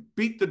 you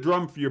beat the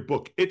drum for your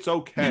book. It's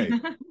okay.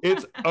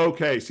 It's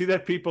okay. See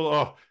that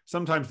people,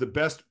 sometimes the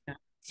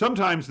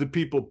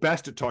people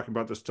best at talking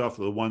about the stuff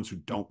are the ones who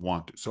don't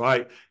want to. So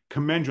I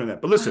commend you on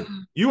that. But listen,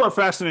 Thank you are a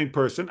fascinating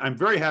person. I'm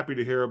very happy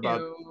to hear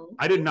about you.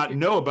 I did Thank not you.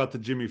 know about the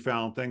Jimmy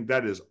Fallon thing.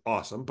 That is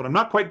awesome. But I'm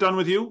not quite done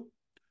with you.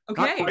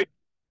 Not Okay. quite.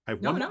 I have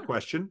one No, more no.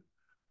 question.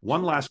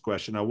 One Sure. last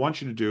question I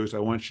want you to do is I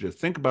want you to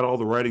think about all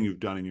the writing you've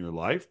done in your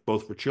life,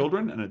 both for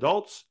children and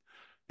adults.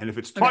 And if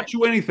it's Okay. taught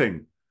you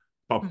anything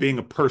about being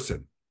a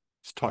person,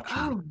 it's taught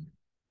you. Oh,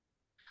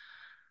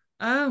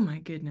 oh my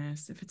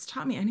goodness. If it's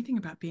taught me anything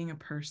about being a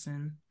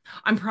person.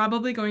 I'm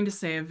probably going to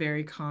say a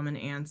very common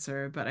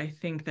answer, but I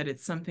think that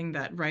it's something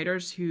that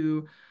writers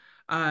who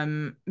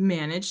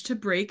manage to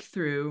break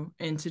through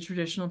into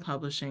traditional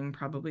publishing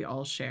probably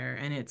all share,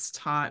 and it's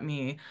taught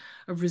me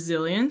a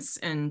resilience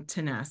and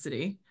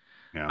tenacity.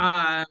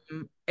 Yeah.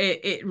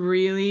 It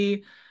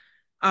really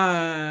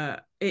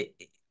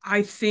it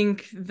I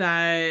think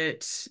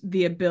that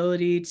the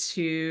ability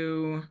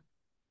to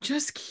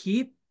just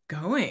keep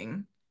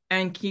going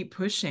and keep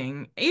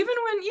pushing, even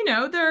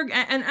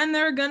when,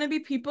 there are gonna be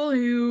people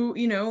who,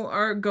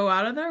 are go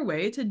out of their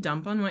way to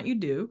dump on what you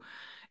do.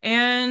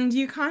 And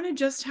you kind of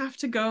just have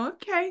to go,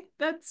 okay,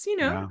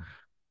 Yeah.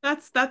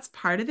 that's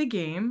part of the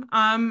game.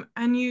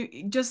 And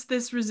you just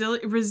this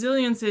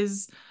resilience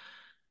is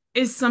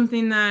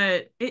something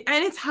and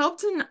it's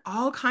helped in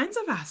all kinds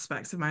of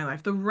aspects of my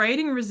life. The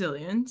writing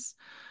resilience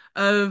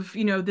of,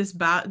 this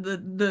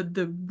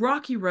the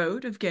rocky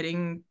road of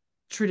getting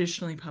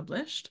traditionally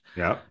published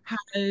Yeah.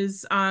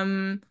 has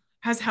um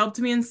has helped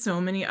me in so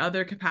many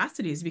other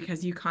capacities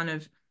because you kind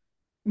of,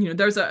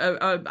 there's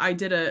I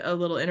did a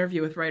little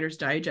interview with Writer's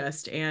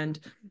Digest, and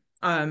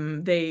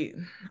they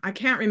I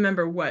can't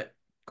remember what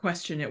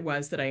question it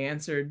was that I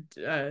answered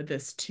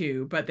this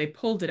to, but they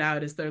pulled it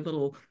out as their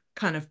little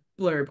kind of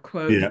blurb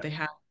quote that Yeah. they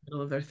had in the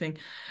middle of their thing.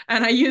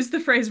 And I used the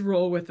phrase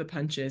roll with the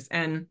punches.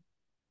 And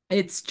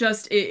it's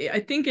just,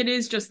 I think it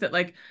is just that,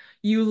 like,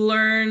 you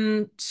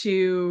learn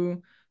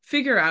to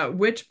figure out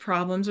which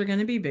problems are going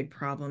to be big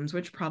problems,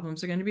 which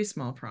problems are going to be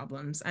small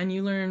problems. And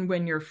you learn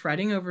when you're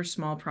fretting over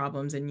small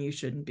problems and you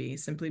shouldn't be,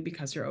 simply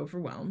because you're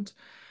overwhelmed.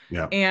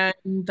 Yeah. And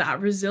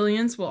that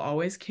resilience will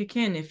always kick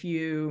in if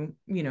you,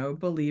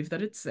 believe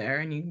that it's there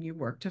and you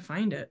work to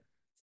find it.